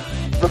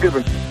 Have a good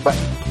one.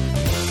 Bye.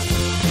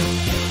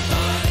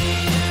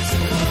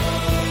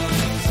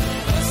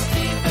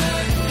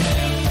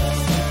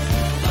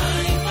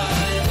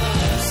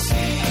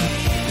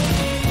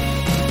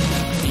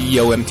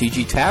 Yo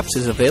MTG Taps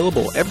is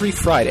available every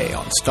Friday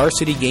on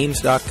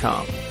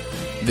StarCityGames.com.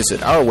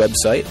 Visit our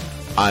website,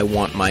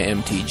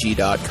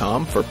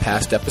 iwantmymtg.com, for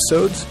past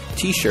episodes,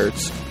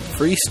 t-shirts,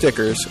 free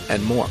stickers,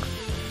 and more.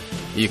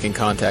 You can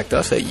contact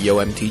us at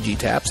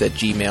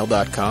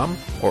yomtgtaps@gmail.com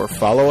or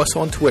follow us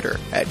on Twitter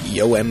at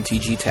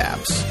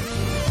yomtgtaps.